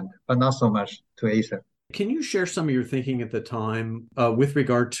extent, but not so much to Asia. Can you share some of your thinking at the time with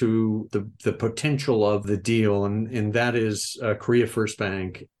regard to the potential of the deal, and that is Korea First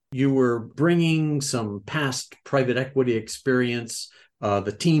Bank? You were bringing some past private equity experience,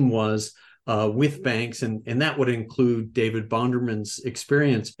 the team was, with banks, and that would include David Bonderman's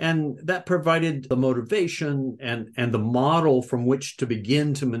experience. And that provided the motivation and the model from which to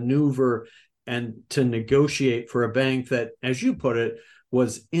begin to maneuver and to negotiate for a bank that, as you put it,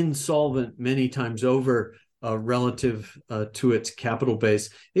 was insolvent many times over relative to its capital base.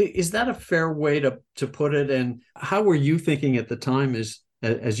 Is that a fair way to put it? And how were you thinking at the time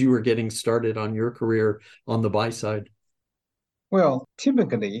as you were getting started on your career on the buy side? Well,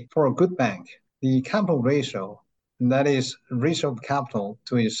 typically for a good bank, the capital ratio, and that is ratio of capital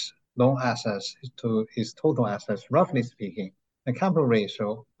to its loan assets, to its total assets, roughly speaking, the capital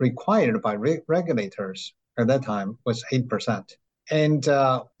ratio required by regulators at that time was 8%. And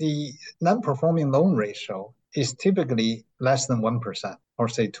the non-performing loan ratio is typically less than 1%, or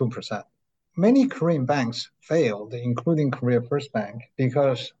say 2%. Many Korean banks failed, including Korea First Bank,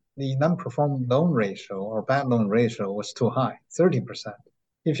 because the non-performing loan ratio or bad loan ratio was too high, 30%.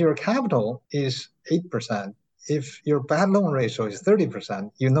 If your capital is 8%, if your bad loan ratio is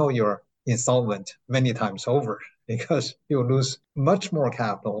 30%, you know you're insolvent many times over because you lose much more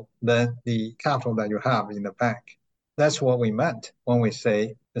capital than the capital that you have in the bank. That's what we meant when we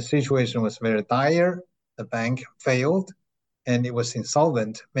say the situation was very dire, the bank failed, and it was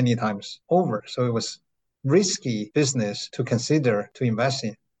insolvent many times over. So it was risky business to consider to invest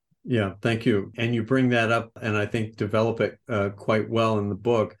in. Yeah, thank you. And you bring that up and I think develop it quite well in the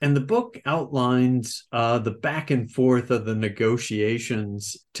book. And the book outlines the back and forth of the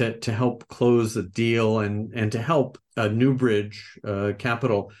negotiations to help close the deal and to help Newbridge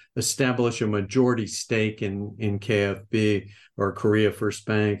Capital establish a majority stake in KFB, or Korea First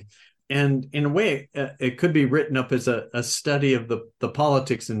Bank. And in a way, it could be written up as a study of the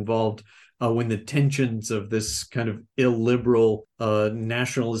politics involved when the tensions of this kind of illiberal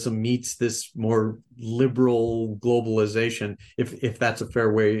nationalism meets this more liberal globalization, if that's a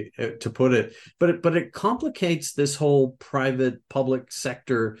fair way to put it. But it complicates this whole private-public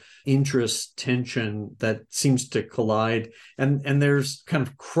sector interest tension that seems to collide. And there's kind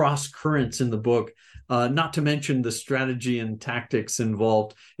of cross currents in the book, not to mention the strategy and tactics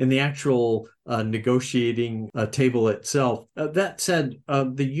involved in the actual negotiating table itself. That said,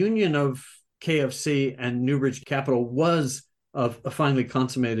 the union of KFC and Newbridge Capital was finally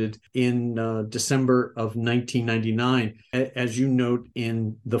consummated in December of 1999, as you note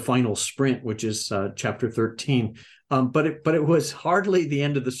in The Final Sprint, which is chapter 13. But it was hardly the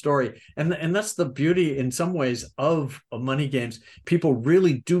end of the story. And that's the beauty in some ways of Money Games. People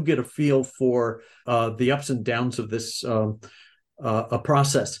really do get a feel for the ups and downs of this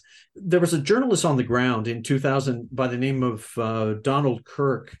process. There was a journalist on the ground in 2000 by the name of Donald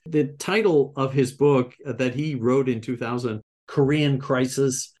Kirk. The title of his book that he wrote in 2000, Korean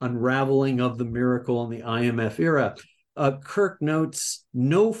Crisis, Unraveling of the Miracle in the IMF Era. Kirk notes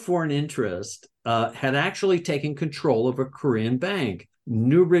no foreign interest had actually taken control of a Korean bank.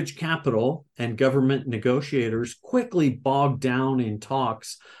 Newbridge Capital and government negotiators quickly bogged down in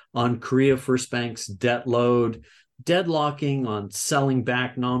talks on Korea First Bank's debt load, deadlocking on selling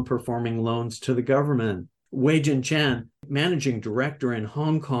back non-performing loans to the government. Wei-Jin Chan, managing director in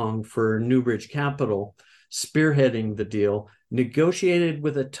Hong Kong for Newbridge Capital, spearheading the deal, negotiated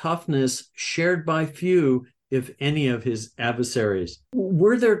with a toughness shared by few, if any, of his adversaries.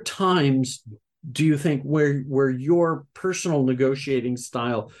 Were there times, do you think, where your personal negotiating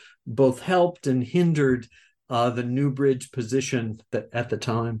style both helped and hindered the Newbridge position at the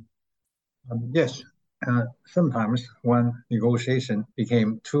time? Yes. Sometimes when negotiation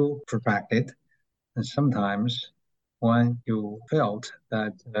became too protracted, and sometimes when you felt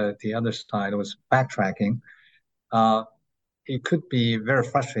that the other side was backtracking, it could be very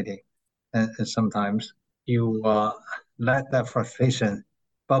frustrating. And sometimes you let that frustration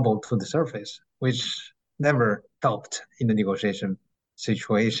bubble to the surface, which never helped in the negotiation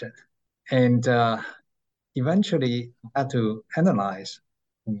situation. And eventually had to analyze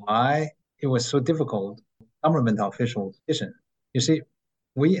why it was so difficult, government official decision. You see,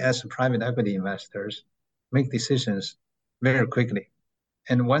 we as private equity investors, make decisions very quickly.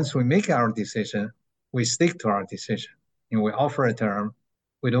 And once we make our decision, we stick to our decision. And we offer a term,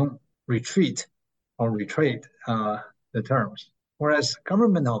 we don't retreat or retrade the terms. Whereas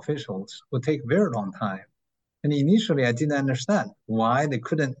government officials would take very long time. And initially, I didn't understand why they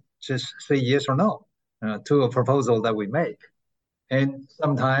couldn't just say yes or no to a proposal that we make. And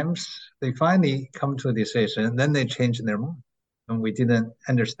sometimes they finally come to a decision, then they change their mind, and we didn't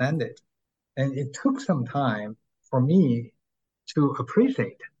understand it. And it took some time for me to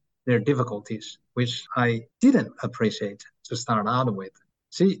appreciate their difficulties, which I didn't appreciate to start out with.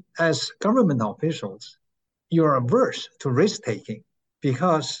 See, as government officials, you're averse to risk taking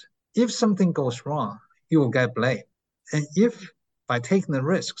because if something goes wrong, you will get blamed. And if by taking the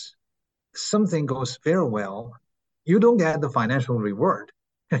risks, something goes very well, you don't get the financial reward.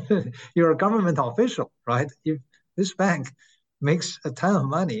 You're a government official, right? If this bank makes a ton of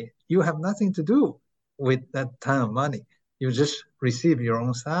money, you have nothing to do with that ton of money. You just receive your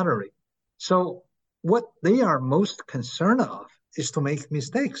own salary. So what they are most concerned of is to make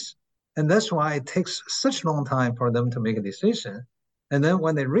mistakes. And that's why it takes such a long time for them to make a decision. And then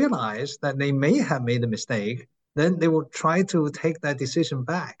when they realize that they may have made a mistake, then they will try to take that decision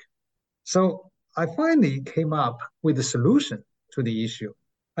back. So I finally came up with a solution to the issue.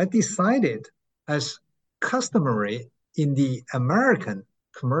 I decided, as customary in the American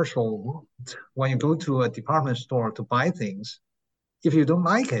commercial world, when you go to a department store to buy things, if you don't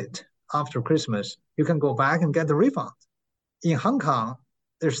like it after Christmas, you can go back and get the refund. In Hong Kong,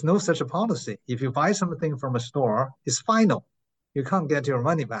 there's no such a policy. If you buy something from a store, it's final. You can't get your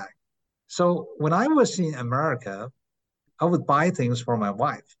money back. So when I was in America, I would buy things for my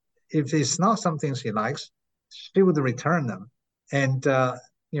wife. If it's not something she likes, she would return them and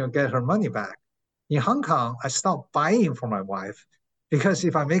get her money back. In Hong Kong, I stopped buying for my wife because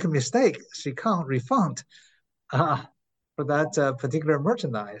if I make a mistake, she can't refund for that particular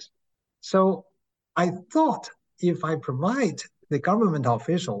merchandise. So I thought if I provide the government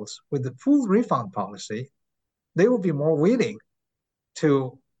officials with the full refund policy, they will be more willing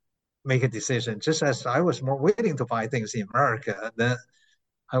to make a decision, just as I was more willing to buy things in America than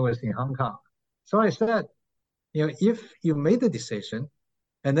I was in Hong Kong. So I said, if you made the decision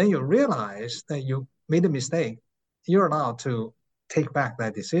and then you realize that you made a mistake, you're allowed to take back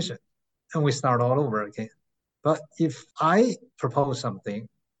that decision and we start all over again. But if I propose something,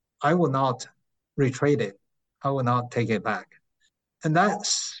 I will not retrade it. I will not take it back. And that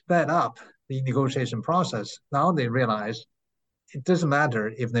sped up the negotiation process. Now they realize it doesn't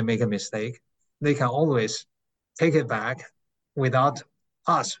matter if they make a mistake. They can always take it back without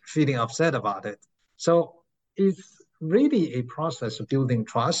us feeling upset about it. So it's really a process of building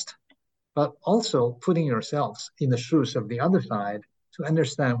trust, but also putting yourselves in the shoes of the other side to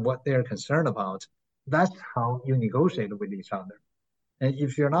understand what they're concerned about. That's how you negotiate with each other. And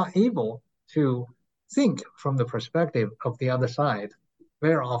if you're not able to think from the perspective of the other side,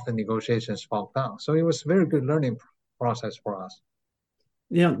 very often negotiations fall down. So it was a very good learning process for us.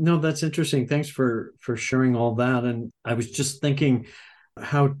 Yeah, no, that's interesting. Thanks for sharing all that. And I was just thinking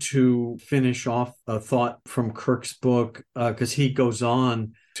how to finish off a thought from Kirk's book, because he goes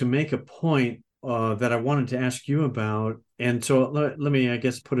on to make a point that I wanted to ask you about. And so let me, I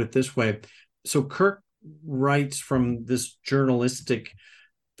guess, put it this way. So Kirk writes from this journalistic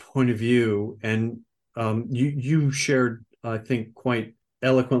point of view, and you shared, I think, quite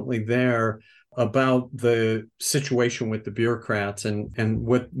eloquently there about the situation with the bureaucrats and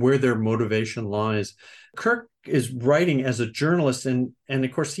where their motivation lies. Kirk is writing as a journalist, and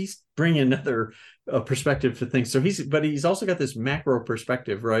of course he's bringing another perspective to things. So he's also got this macro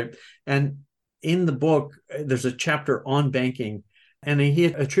perspective, right? And in the book, there's a chapter on banking, and he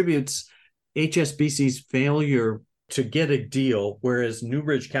attributes HSBC's failure to get a deal, whereas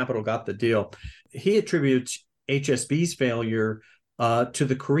Newbridge Capital got the deal. He attributes HSBC's failure to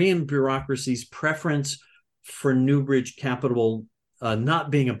the Korean bureaucracy's preference for Newbridge Capital not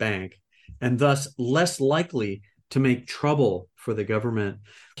being a bank, and thus less likely to make trouble for the government.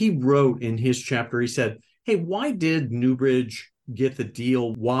 He wrote in his chapter, he said, hey, why did Newbridge get the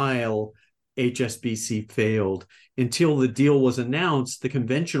deal while HSBC failed? Until the deal was announced, the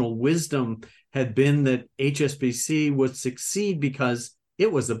conventional wisdom had been that HSBC would succeed because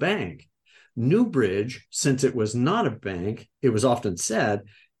it was a bank. Newbridge, since it was not a bank, it was often said,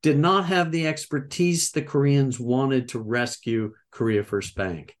 did not have the expertise the Koreans wanted to rescue Korea First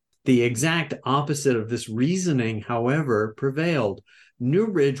Bank. The exact opposite of this reasoning, however, prevailed.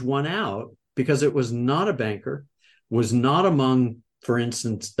 Newbridge won out because it was not a banker, was not among, for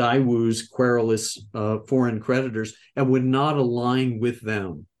instance, Daewoo's querulous foreign creditors, and would not align with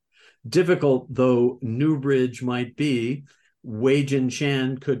them. Difficult though Newbridge might be, Wei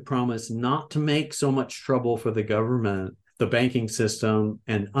Jinshan could promise not to make so much trouble for the government, the banking system,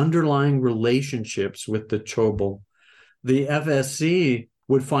 and underlying relationships with the Chobal. The FSC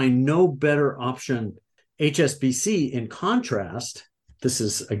would find no better option. HSBC, in contrast, this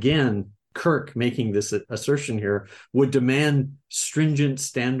is again Kirk making this assertion here, would demand stringent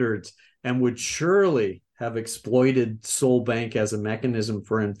standards and would surely have exploited Seoul Bank as a mechanism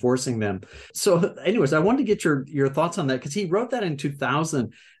for enforcing them. So anyways, I wanted to get your thoughts on that because he wrote that in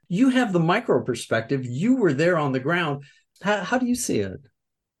 2000. You have the micro perspective. You were there on the ground. How do you see it?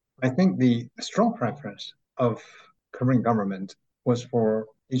 I think the strong preference of Korean government was for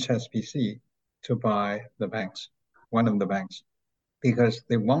HSBC to buy the banks, one of the banks, because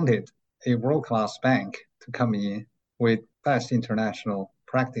they wanted a world-class bank to come in with best international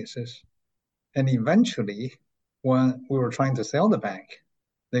practices. And eventually, when we were trying to sell the bank,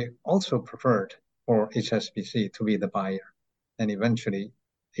 they also preferred for HSBC to be the buyer. And eventually,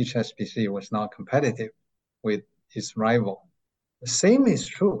 HSBC was not competitive with its rival. The same is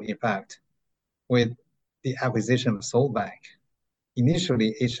true, in fact, with the acquisition of Seoul Bank.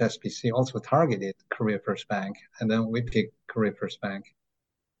 Initially, HSBC also targeted Korea First Bank, and then we picked Korea First Bank.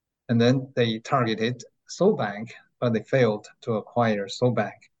 And then they targeted Seoul Bank, but they failed to acquire Seoul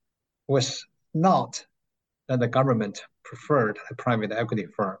Bank. It was not that the government preferred a private equity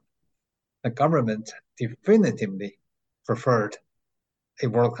firm. The government definitively preferred a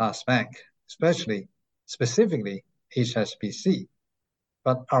world-class bank, specifically HSBC.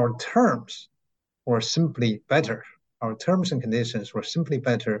 But our terms were simply better. Our terms and conditions were simply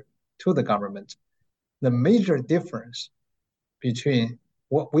better to the government. The major difference between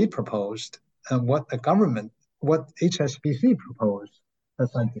what we proposed and what HSBC proposed,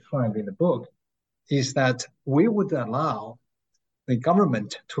 as I described in the book, is that we would allow the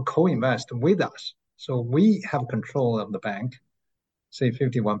government to co-invest with us. So we have control of the bank, say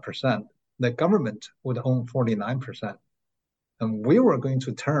 51%. The government would own 49%. And we were going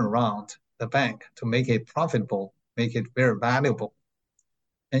to turn around the bank to make it profitable, make it very valuable.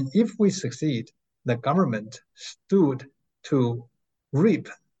 And if we succeed, the government stood to reap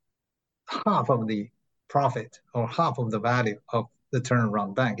half of the profit or half of the value of the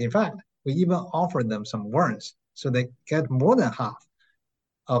turnaround bank. In fact, we even offered them some warrants so they get more than half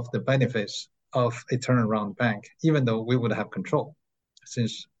of the benefits of a turnaround bank, even though we would have control,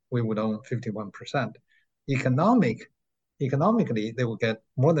 since we would own 51%. Economically, they will get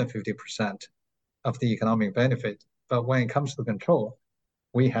more than 50% of the economic benefit. But when it comes to control,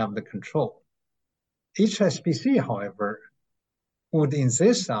 we have the control. HSBC, however, would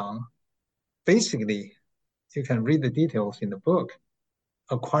insist on, basically, you can read the details in the book,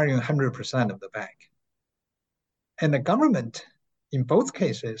 acquiring 100% of the bank. And the government, in both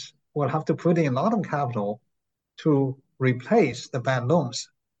cases, will have to put in a lot of capital to replace the bad loans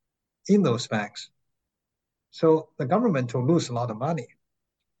in those banks. So the government will lose a lot of money.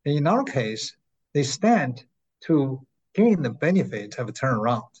 And in our case, they stand to gain the benefit of a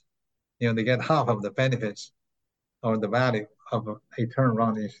turnaround. They get half of the benefits or the value of a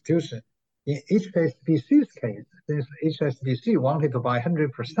turnaround institution. In HSBC's case, since HSBC wanted to buy 100%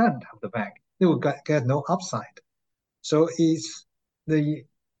 of the bank, they would get no upside. So it's the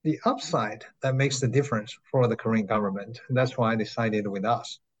upside that makes the difference for the Korean government. And that's why they sided with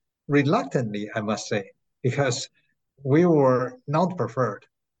us. Reluctantly, I must say, because we were not preferred.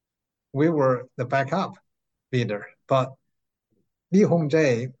 We were the backup bidder. But Lee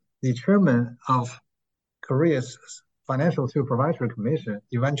Hong-jae, the chairman of Korea's Financial Supervisory Commission,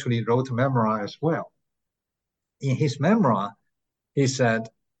 eventually wrote a memoir as well. In his memoir, he said,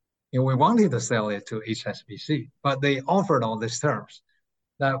 we wanted to sell it to HSBC, but they offered all these terms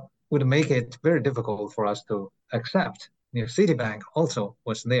that would make it very difficult for us to accept. Citibank also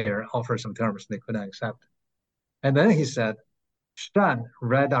was there, offered some terms they couldn't accept. And then he said, Shan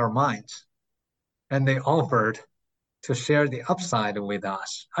read our minds, and they offered to share the upside with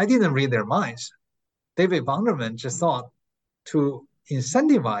us. I didn't read their minds. David Bonderman just thought to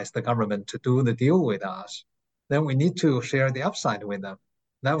incentivize the government to do the deal with us, then we need to share the upside with them.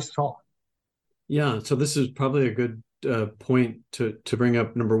 That was all. Yeah, so this is probably a good point to bring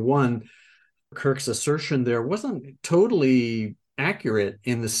up. Number one, Kirk's assertion there wasn't totally accurate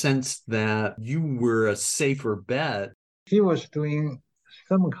in the sense that you were a safer bet. He was doing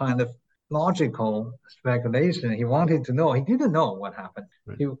some kind of logical speculation. He wanted to know. He didn't know what happened.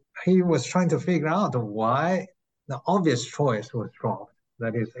 Right. He was trying to figure out why the obvious choice was dropped,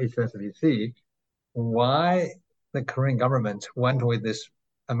 that is HSBC, why the Korean government went with this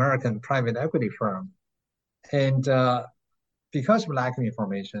American private equity firm. And because of lack of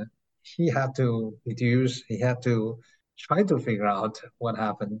information, he had to deduce, he had to try to figure out what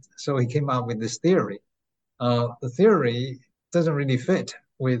happened. So he came up with this theory. The theory doesn't really fit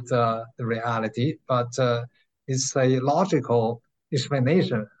with the reality, but it's a logical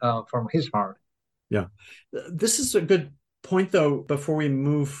explanation from his part. Yeah. This is a good point, though, before we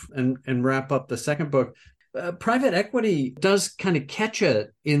move and wrap up the second book. Private equity does kind of catch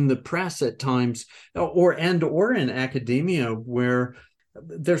it in the press at times, or in academia, where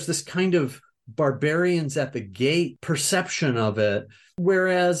there's this kind of barbarians at the gate perception of it.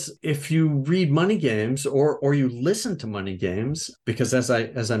 Whereas if you read Money Games or you listen to Money Games, because as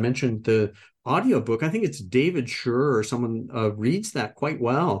I mentioned, the audiobook, I think it's David Schur or someone reads that quite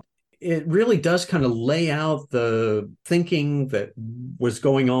well. It really does kind of lay out the thinking that was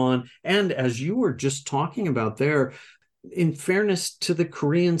going on. And as you were just talking about there, in fairness to the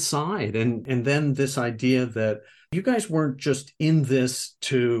Korean side, and then this idea that you guys weren't just in this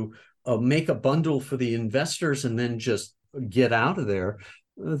to make a bundle for the investors and then just get out of there.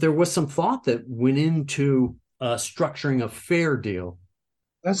 There was some thought that went into structuring a fair deal.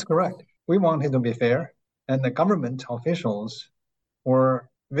 That's correct. We wanted to be fair, and the government officials were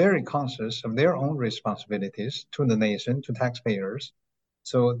very conscious of their own responsibilities to the nation, to taxpayers.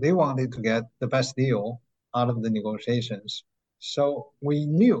 So they wanted to get the best deal out of the negotiations. So we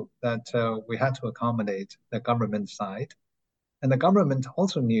knew that we had to accommodate the government side. And the government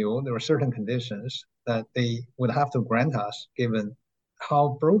also knew there were certain conditions that they would have to grant us given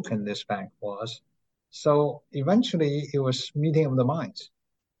how broken this bank was. So eventually it was meeting of the minds.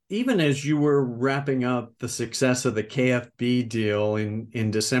 Even as you were wrapping up the success of the KFB deal in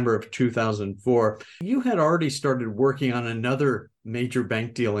December of 2004, you had already started working on another major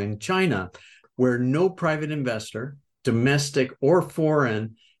bank deal in China, where no private investor, domestic or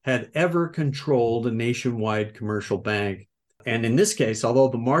foreign, had ever controlled a nationwide commercial bank. And in this case, although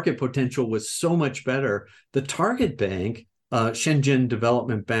the market potential was so much better, the target bank, Shenzhen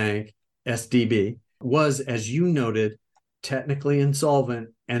Development Bank, SDB, was, as you noted, technically insolvent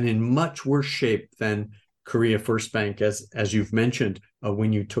and in much worse shape than Korea First Bank, as you've mentioned,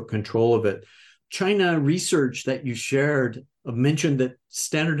 when you took control of it. China research that you shared mentioned that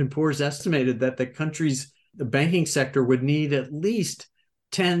Standard & Poor's estimated that the country's banking sector would need at least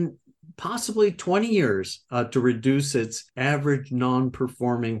 10, possibly 20 years to reduce its average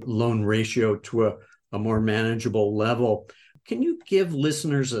non-performing loan ratio to a more manageable level. Can you give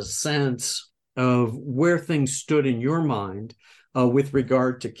listeners a sense of where things stood in your mind with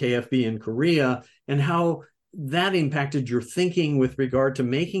regard to KFB in Korea, and how that impacted your thinking with regard to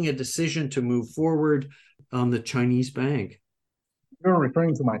making a decision to move forward on the Chinese bank? You're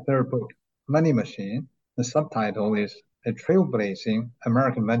referring to my third book, Money Machine. The subtitle is A Trailblazing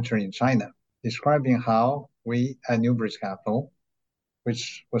American Venture in China, describing how we at Newbridge Capital,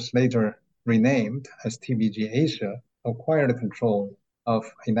 which was later renamed as TBG Asia, acquired control of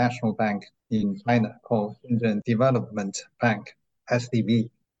a national bank in China called Shenzhen Development Bank, SDB.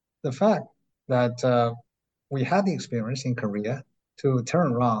 The fact that we had the experience in Korea to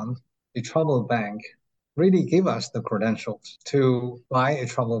turn around a troubled bank really gave us the credentials to buy a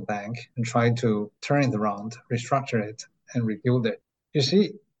troubled bank and try to turn it around, restructure it, and rebuild it. You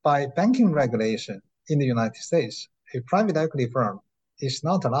see, by banking regulation in the United States, a private equity firm is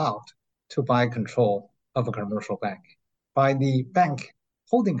not allowed to buy control of a commercial bank. By the Bank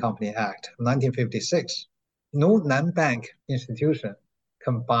Holding Company Act of 1956, no non-bank institution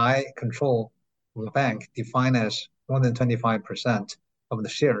can buy control of a bank defined as more than 25% of the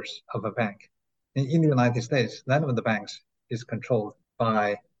shares of a bank. And in the United States, none of the banks is controlled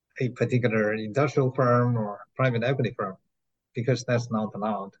by a particular industrial firm or private equity firm because that's not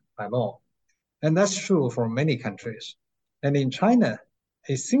allowed by law. And that's true for many countries. And in China,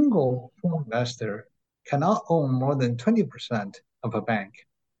 a single foreign investor cannot own more than 20% of a bank.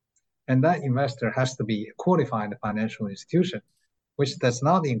 And that investor has to be a qualified financial institution, which does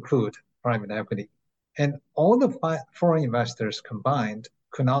not include private equity. And all the foreign investors combined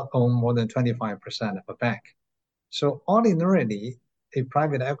could not own more than 25% of a bank. So ordinarily, a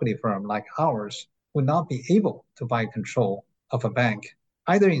private equity firm like ours would not be able to buy control of a bank,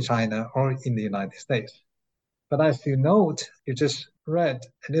 either in China or in the United States. But as you note, you just read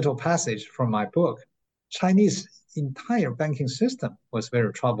a little passage from my book, Chinese entire banking system was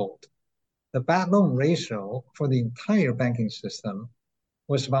very troubled. The bad loan ratio for the entire banking system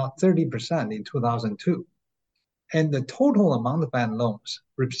was about 30% in 2002. And the total amount of bad loans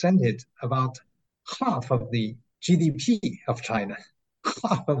represented about half of the GDP of China,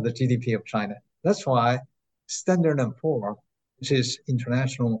 half of the GDP of China. That's why Standard & Poor's, which is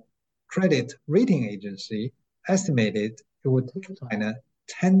international credit rating agency, estimated it would take China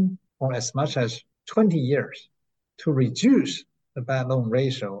 10 for as much as 20 years to reduce the bad loan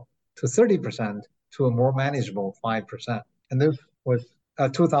ratio to 30% to a more manageable 5%. And this was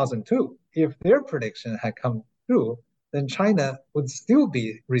 2002. If their prediction had come true, then China would still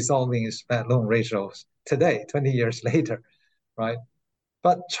be resolving its bad loan ratios today, 20 years later, right?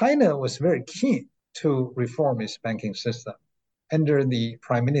 But China was very keen to reform its banking system under the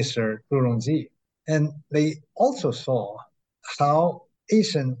Prime Minister Zhu Rongji. And they also saw how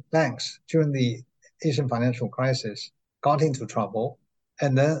Asian banks during the Asian financial crisis got into trouble,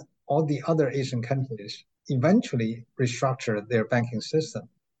 and then all the other Asian countries eventually restructured their banking system.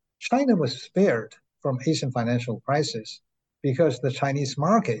 China was spared from Asian financial crisis because the Chinese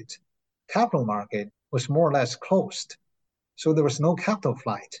market, capital market, was more or less closed. So there was no capital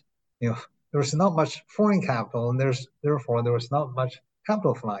flight. There was not much foreign capital, and therefore there was not much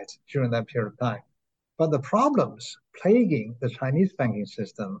capital flight during that period of time. But the problems plaguing the Chinese banking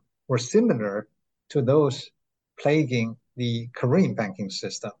system were similar to those plaguing the Korean banking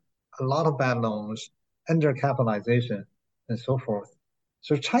system. A lot of bad loans, undercapitalization, and so forth.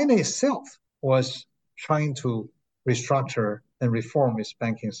 So China itself was trying to restructure and reform its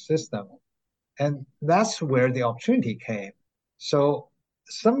banking system. And that's where the opportunity came. So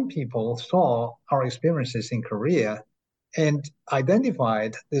some people saw our experiences in Korea and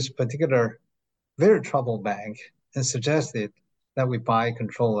identified this particular very troubled bank and suggested that we buy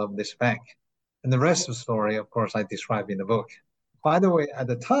control of this bank. And the rest of the story, of course, I describe in the book. By the way, at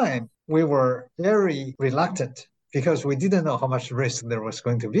the time, we were very reluctant because we didn't know how much risk there was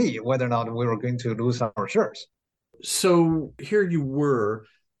going to be, whether or not we were going to lose our shares. So here you were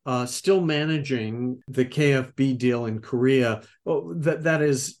still managing the KFB deal in Korea. Well, that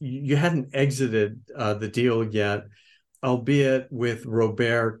is, you hadn't exited the deal yet, albeit with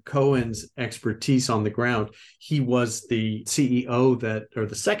Robert Cohen's expertise on the ground. He was the CEO or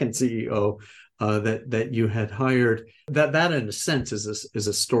the second CEO that you had hired. That in a sense is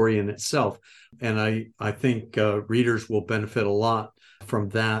a story in itself, and I think readers will benefit a lot from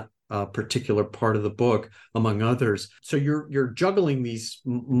that particular part of the book, among others. So you're juggling these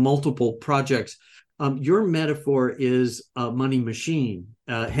multiple projects. Your metaphor is a money machine,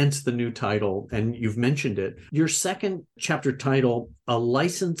 hence the new title, and you've mentioned it. Your second chapter title, A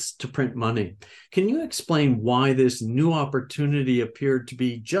License to Print Money. Can you explain why this new opportunity appeared to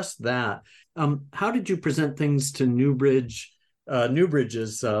be just that? How did you present things to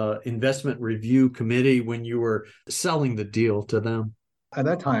Newbridge's investment review committee when you were selling the deal to them? At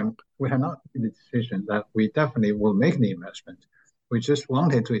that time, we had not made the decision that we definitely will make the investment. We just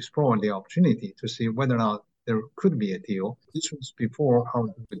wanted to explore the opportunity to see whether or not there could be a deal. This was before our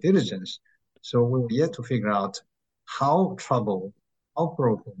due diligence. So we were yet to figure out how troubled, how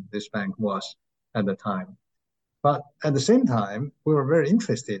broken this bank was at the time. But at the same time, we were very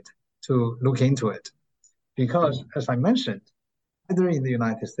interested to look into it because, as I mentioned, either in the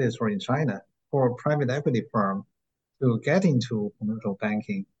United States or in China, for a private equity firm to get into commercial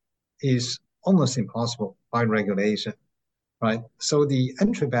banking is almost impossible by regulation, right? So the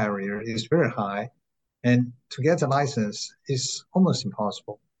entry barrier is very high, and to get a license is almost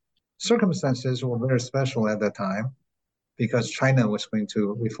impossible. Circumstances were very special at that time because China was going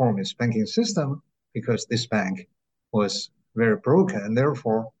to reform its banking system because this bank was very broken, and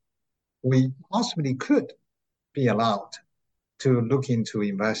therefore we possibly could be allowed to look into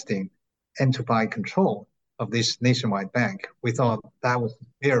investing and to buy control of this nationwide bank. We thought that was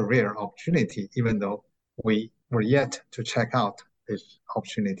a very rare opportunity, even though we were yet to check out this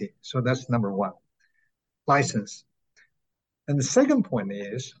opportunity. So that's number one, license. And the second point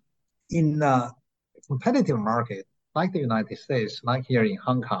is, in a competitive market like the United States, like here in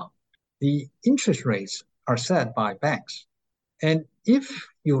Hong Kong, the interest rates are set by banks. And if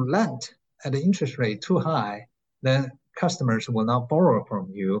you lend at an interest rate too high, then customers will not borrow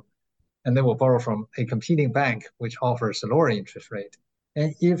from you, and they will borrow from a competing bank which offers a lower interest rate.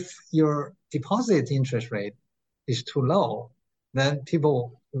 And if your deposit interest rate is too low, then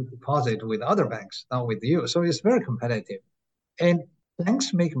people will deposit with other banks, not with you. So it's very competitive. And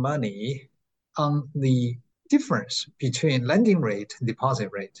banks make money on the difference between lending rate and deposit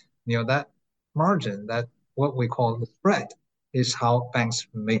rate. That margin, that what we call the spread, is how banks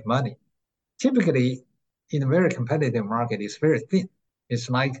make money. Typically, in a very competitive market, it's very thin. It's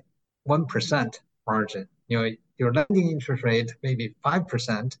like 1% margin. Your lending interest rate may be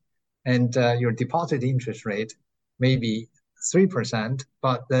 5%, and your deposit interest rate may be 3%,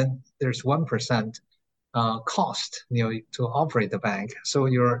 but then there's 1% cost, to operate the bank. So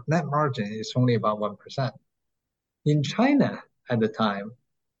your net margin is only about 1%. In China at the time,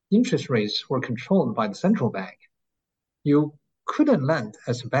 interest rates were controlled by the central bank. You couldn't lend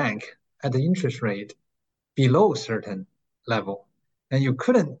as a bank at the interest rate below a certain level, and you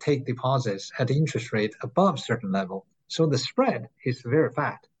couldn't take deposits at the interest rate above a certain level. So the spread is very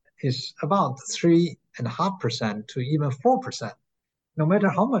fat. It's about 3.5% to even 4%, no matter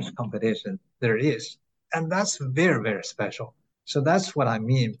how much competition there is. And that's very, very special. So that's what I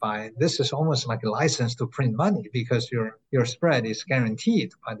mean by this is almost like a license to print money because your spread is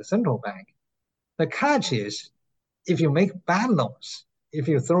guaranteed by the central bank. The catch is if you make bad loans, if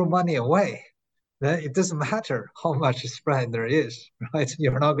you throw money away, then it doesn't matter how much spread there is, right?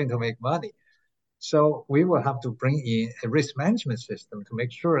 You're not going to make money. So we will have to bring in a risk management system to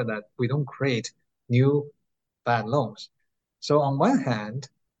make sure that we don't create new bad loans. So on one hand,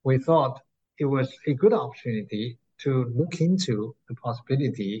 we thought it was a good opportunity to look into the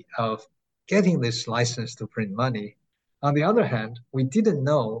possibility of getting this license to print money. On the other hand, we didn't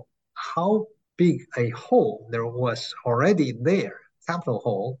know how big a hole there was already there, capital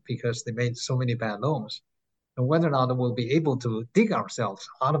hole, because they made so many bad loans, and whether or not we'll be able to dig ourselves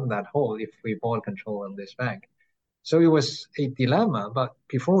out of that hole if we bought control of this bank. So it was a dilemma, but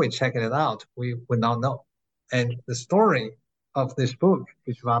before we checked it out, we would not know. And the story of this book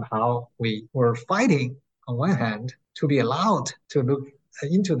is about how we were fighting on one hand to be allowed to look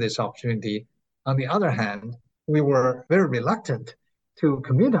into this opportunity. On the other hand, we were very reluctant to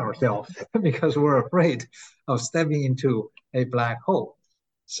commit ourselves because we're afraid of stepping into a black hole.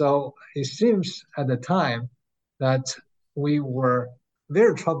 So it seems at the time that we were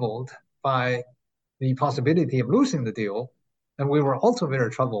very troubled by the possibility of losing the deal. And we were also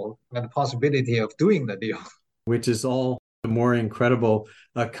very troubled by the possibility of doing the deal. Which is all the more incredible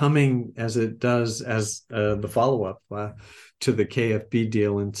coming as it does as the follow-up to the KFB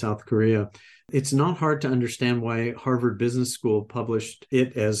deal in South Korea. It's not hard to understand why Harvard Business School published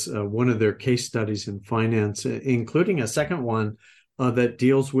it as one of their case studies in finance, including a second one that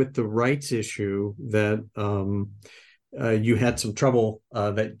deals with the rights issue that you had some trouble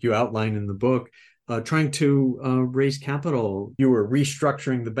that you outline in the book, trying to raise capital. You were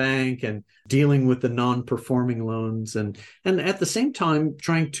restructuring the bank and dealing with the non-performing loans and at the same time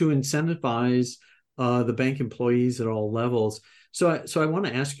trying to incentivize the bank employees at all levels. So I want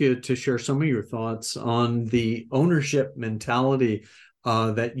to ask you to share some of your thoughts on the ownership mentality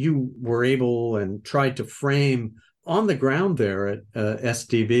that you were able and tried to frame on the ground there at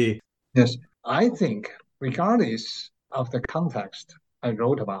SDB. Yes, I think regardless of the context I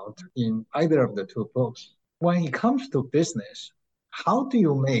wrote about in either of the two books, when it comes to business, how do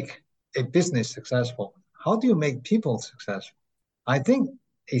you make a business successful? How do you make people successful? I think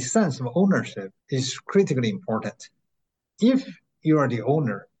a sense of ownership is critically important. If you are the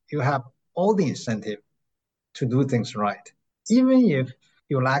owner, you have all the incentive to do things right. Even if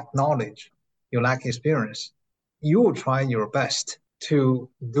you lack knowledge, you lack experience, you will try your best to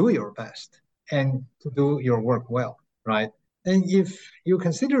do your best and to do your work well, right? And if you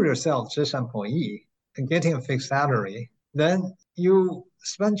consider yourself just an employee and getting a fixed salary, then you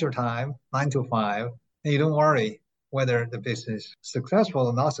spend your time 9 to 5, and you don't worry whether the business is successful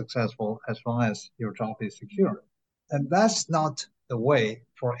or not successful as long as your job is secure. And that's not the way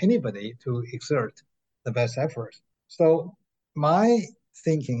for anybody to exert the best effort. So my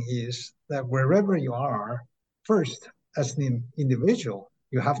thinking is that wherever you are, first, as an individual,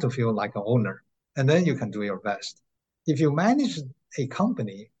 you have to feel like an owner, and then you can do your best. If you manage a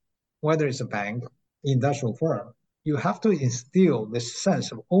company, whether it's a bank, industrial firm, you have to instill this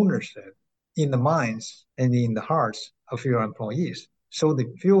sense of ownership in the minds and in the hearts of your employees so they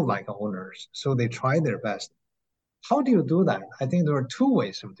feel like owners, so they try their best. How do you do that? I think there are two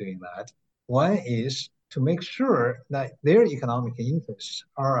ways of doing that. One is to make sure that their economic interests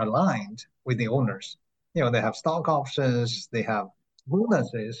are aligned with the owners. You know, they have stock options, they have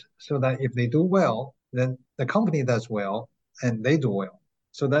bonuses, so that if they do well, then the company does well and they do well.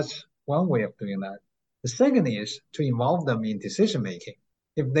 So that's one way of doing that. The second is to involve them in decision making.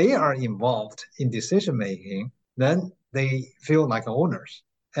 If they are involved in decision making, then they feel like owners.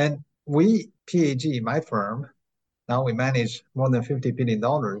 And we, PAG, my firm, now we manage more than $50 billion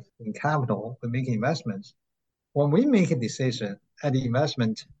in capital. We make investments. When we make a decision at the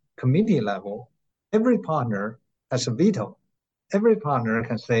investment committee level, every partner has a veto. Every partner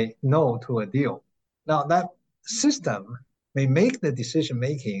can say no to a deal. Now, that system may make the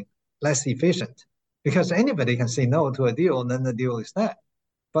decision-making less efficient because anybody can say no to a deal and then the deal is dead.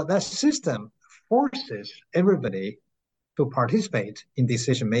 But that system forces everybody to participate in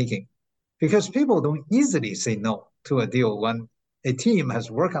decision-making because people don't easily say no to a deal. When a team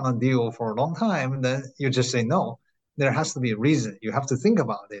has worked on a deal for a long time, then you just say no. There has to be a reason. You have to think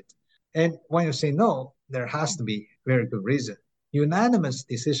about it. And when you say no, there has to be very good reason. unanimous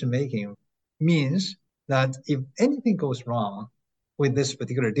decision-making means that if anything goes wrong with this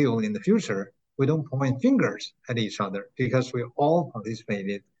particular deal in the future, we don't point fingers at each other because we all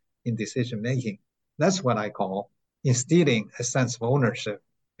participated in decision-making. That's what I call instilling a sense of ownership,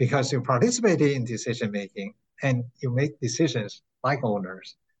 because you participated in decision-making and you make decisions like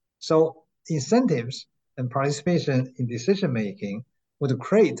owners. So incentives and participation in decision-making would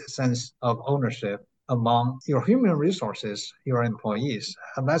create a sense of ownership among your human resources, your employees.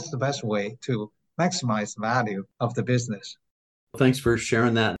 And that's the best way to maximize the value of the business. Thanks for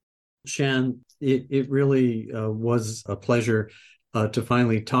sharing that. Shan, it really was a pleasure to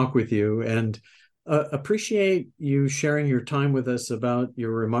finally talk with you, and appreciate you sharing your time with us about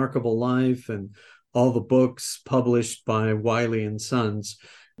your remarkable life and all the books published by Wiley & Sons.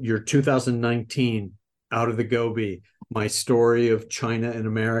 Your 2019 Out of the Gobi, My Story of China and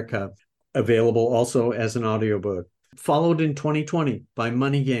America, available also as an audiobook. Followed in 2020 by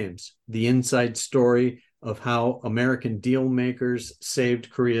Money Games, the inside story of how American deal makers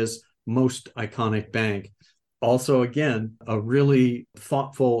saved Korea's most iconic bank. Also, again, a really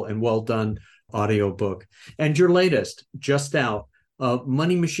thoughtful and well done audiobook. And your latest, just out,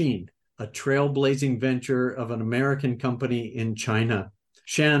 Money Machine, a trailblazing venture of an American company in China.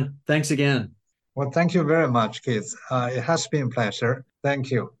 Shan, thanks again. Well, thank you very much, Keith. It has been a pleasure.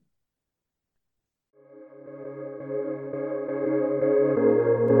 Thank you.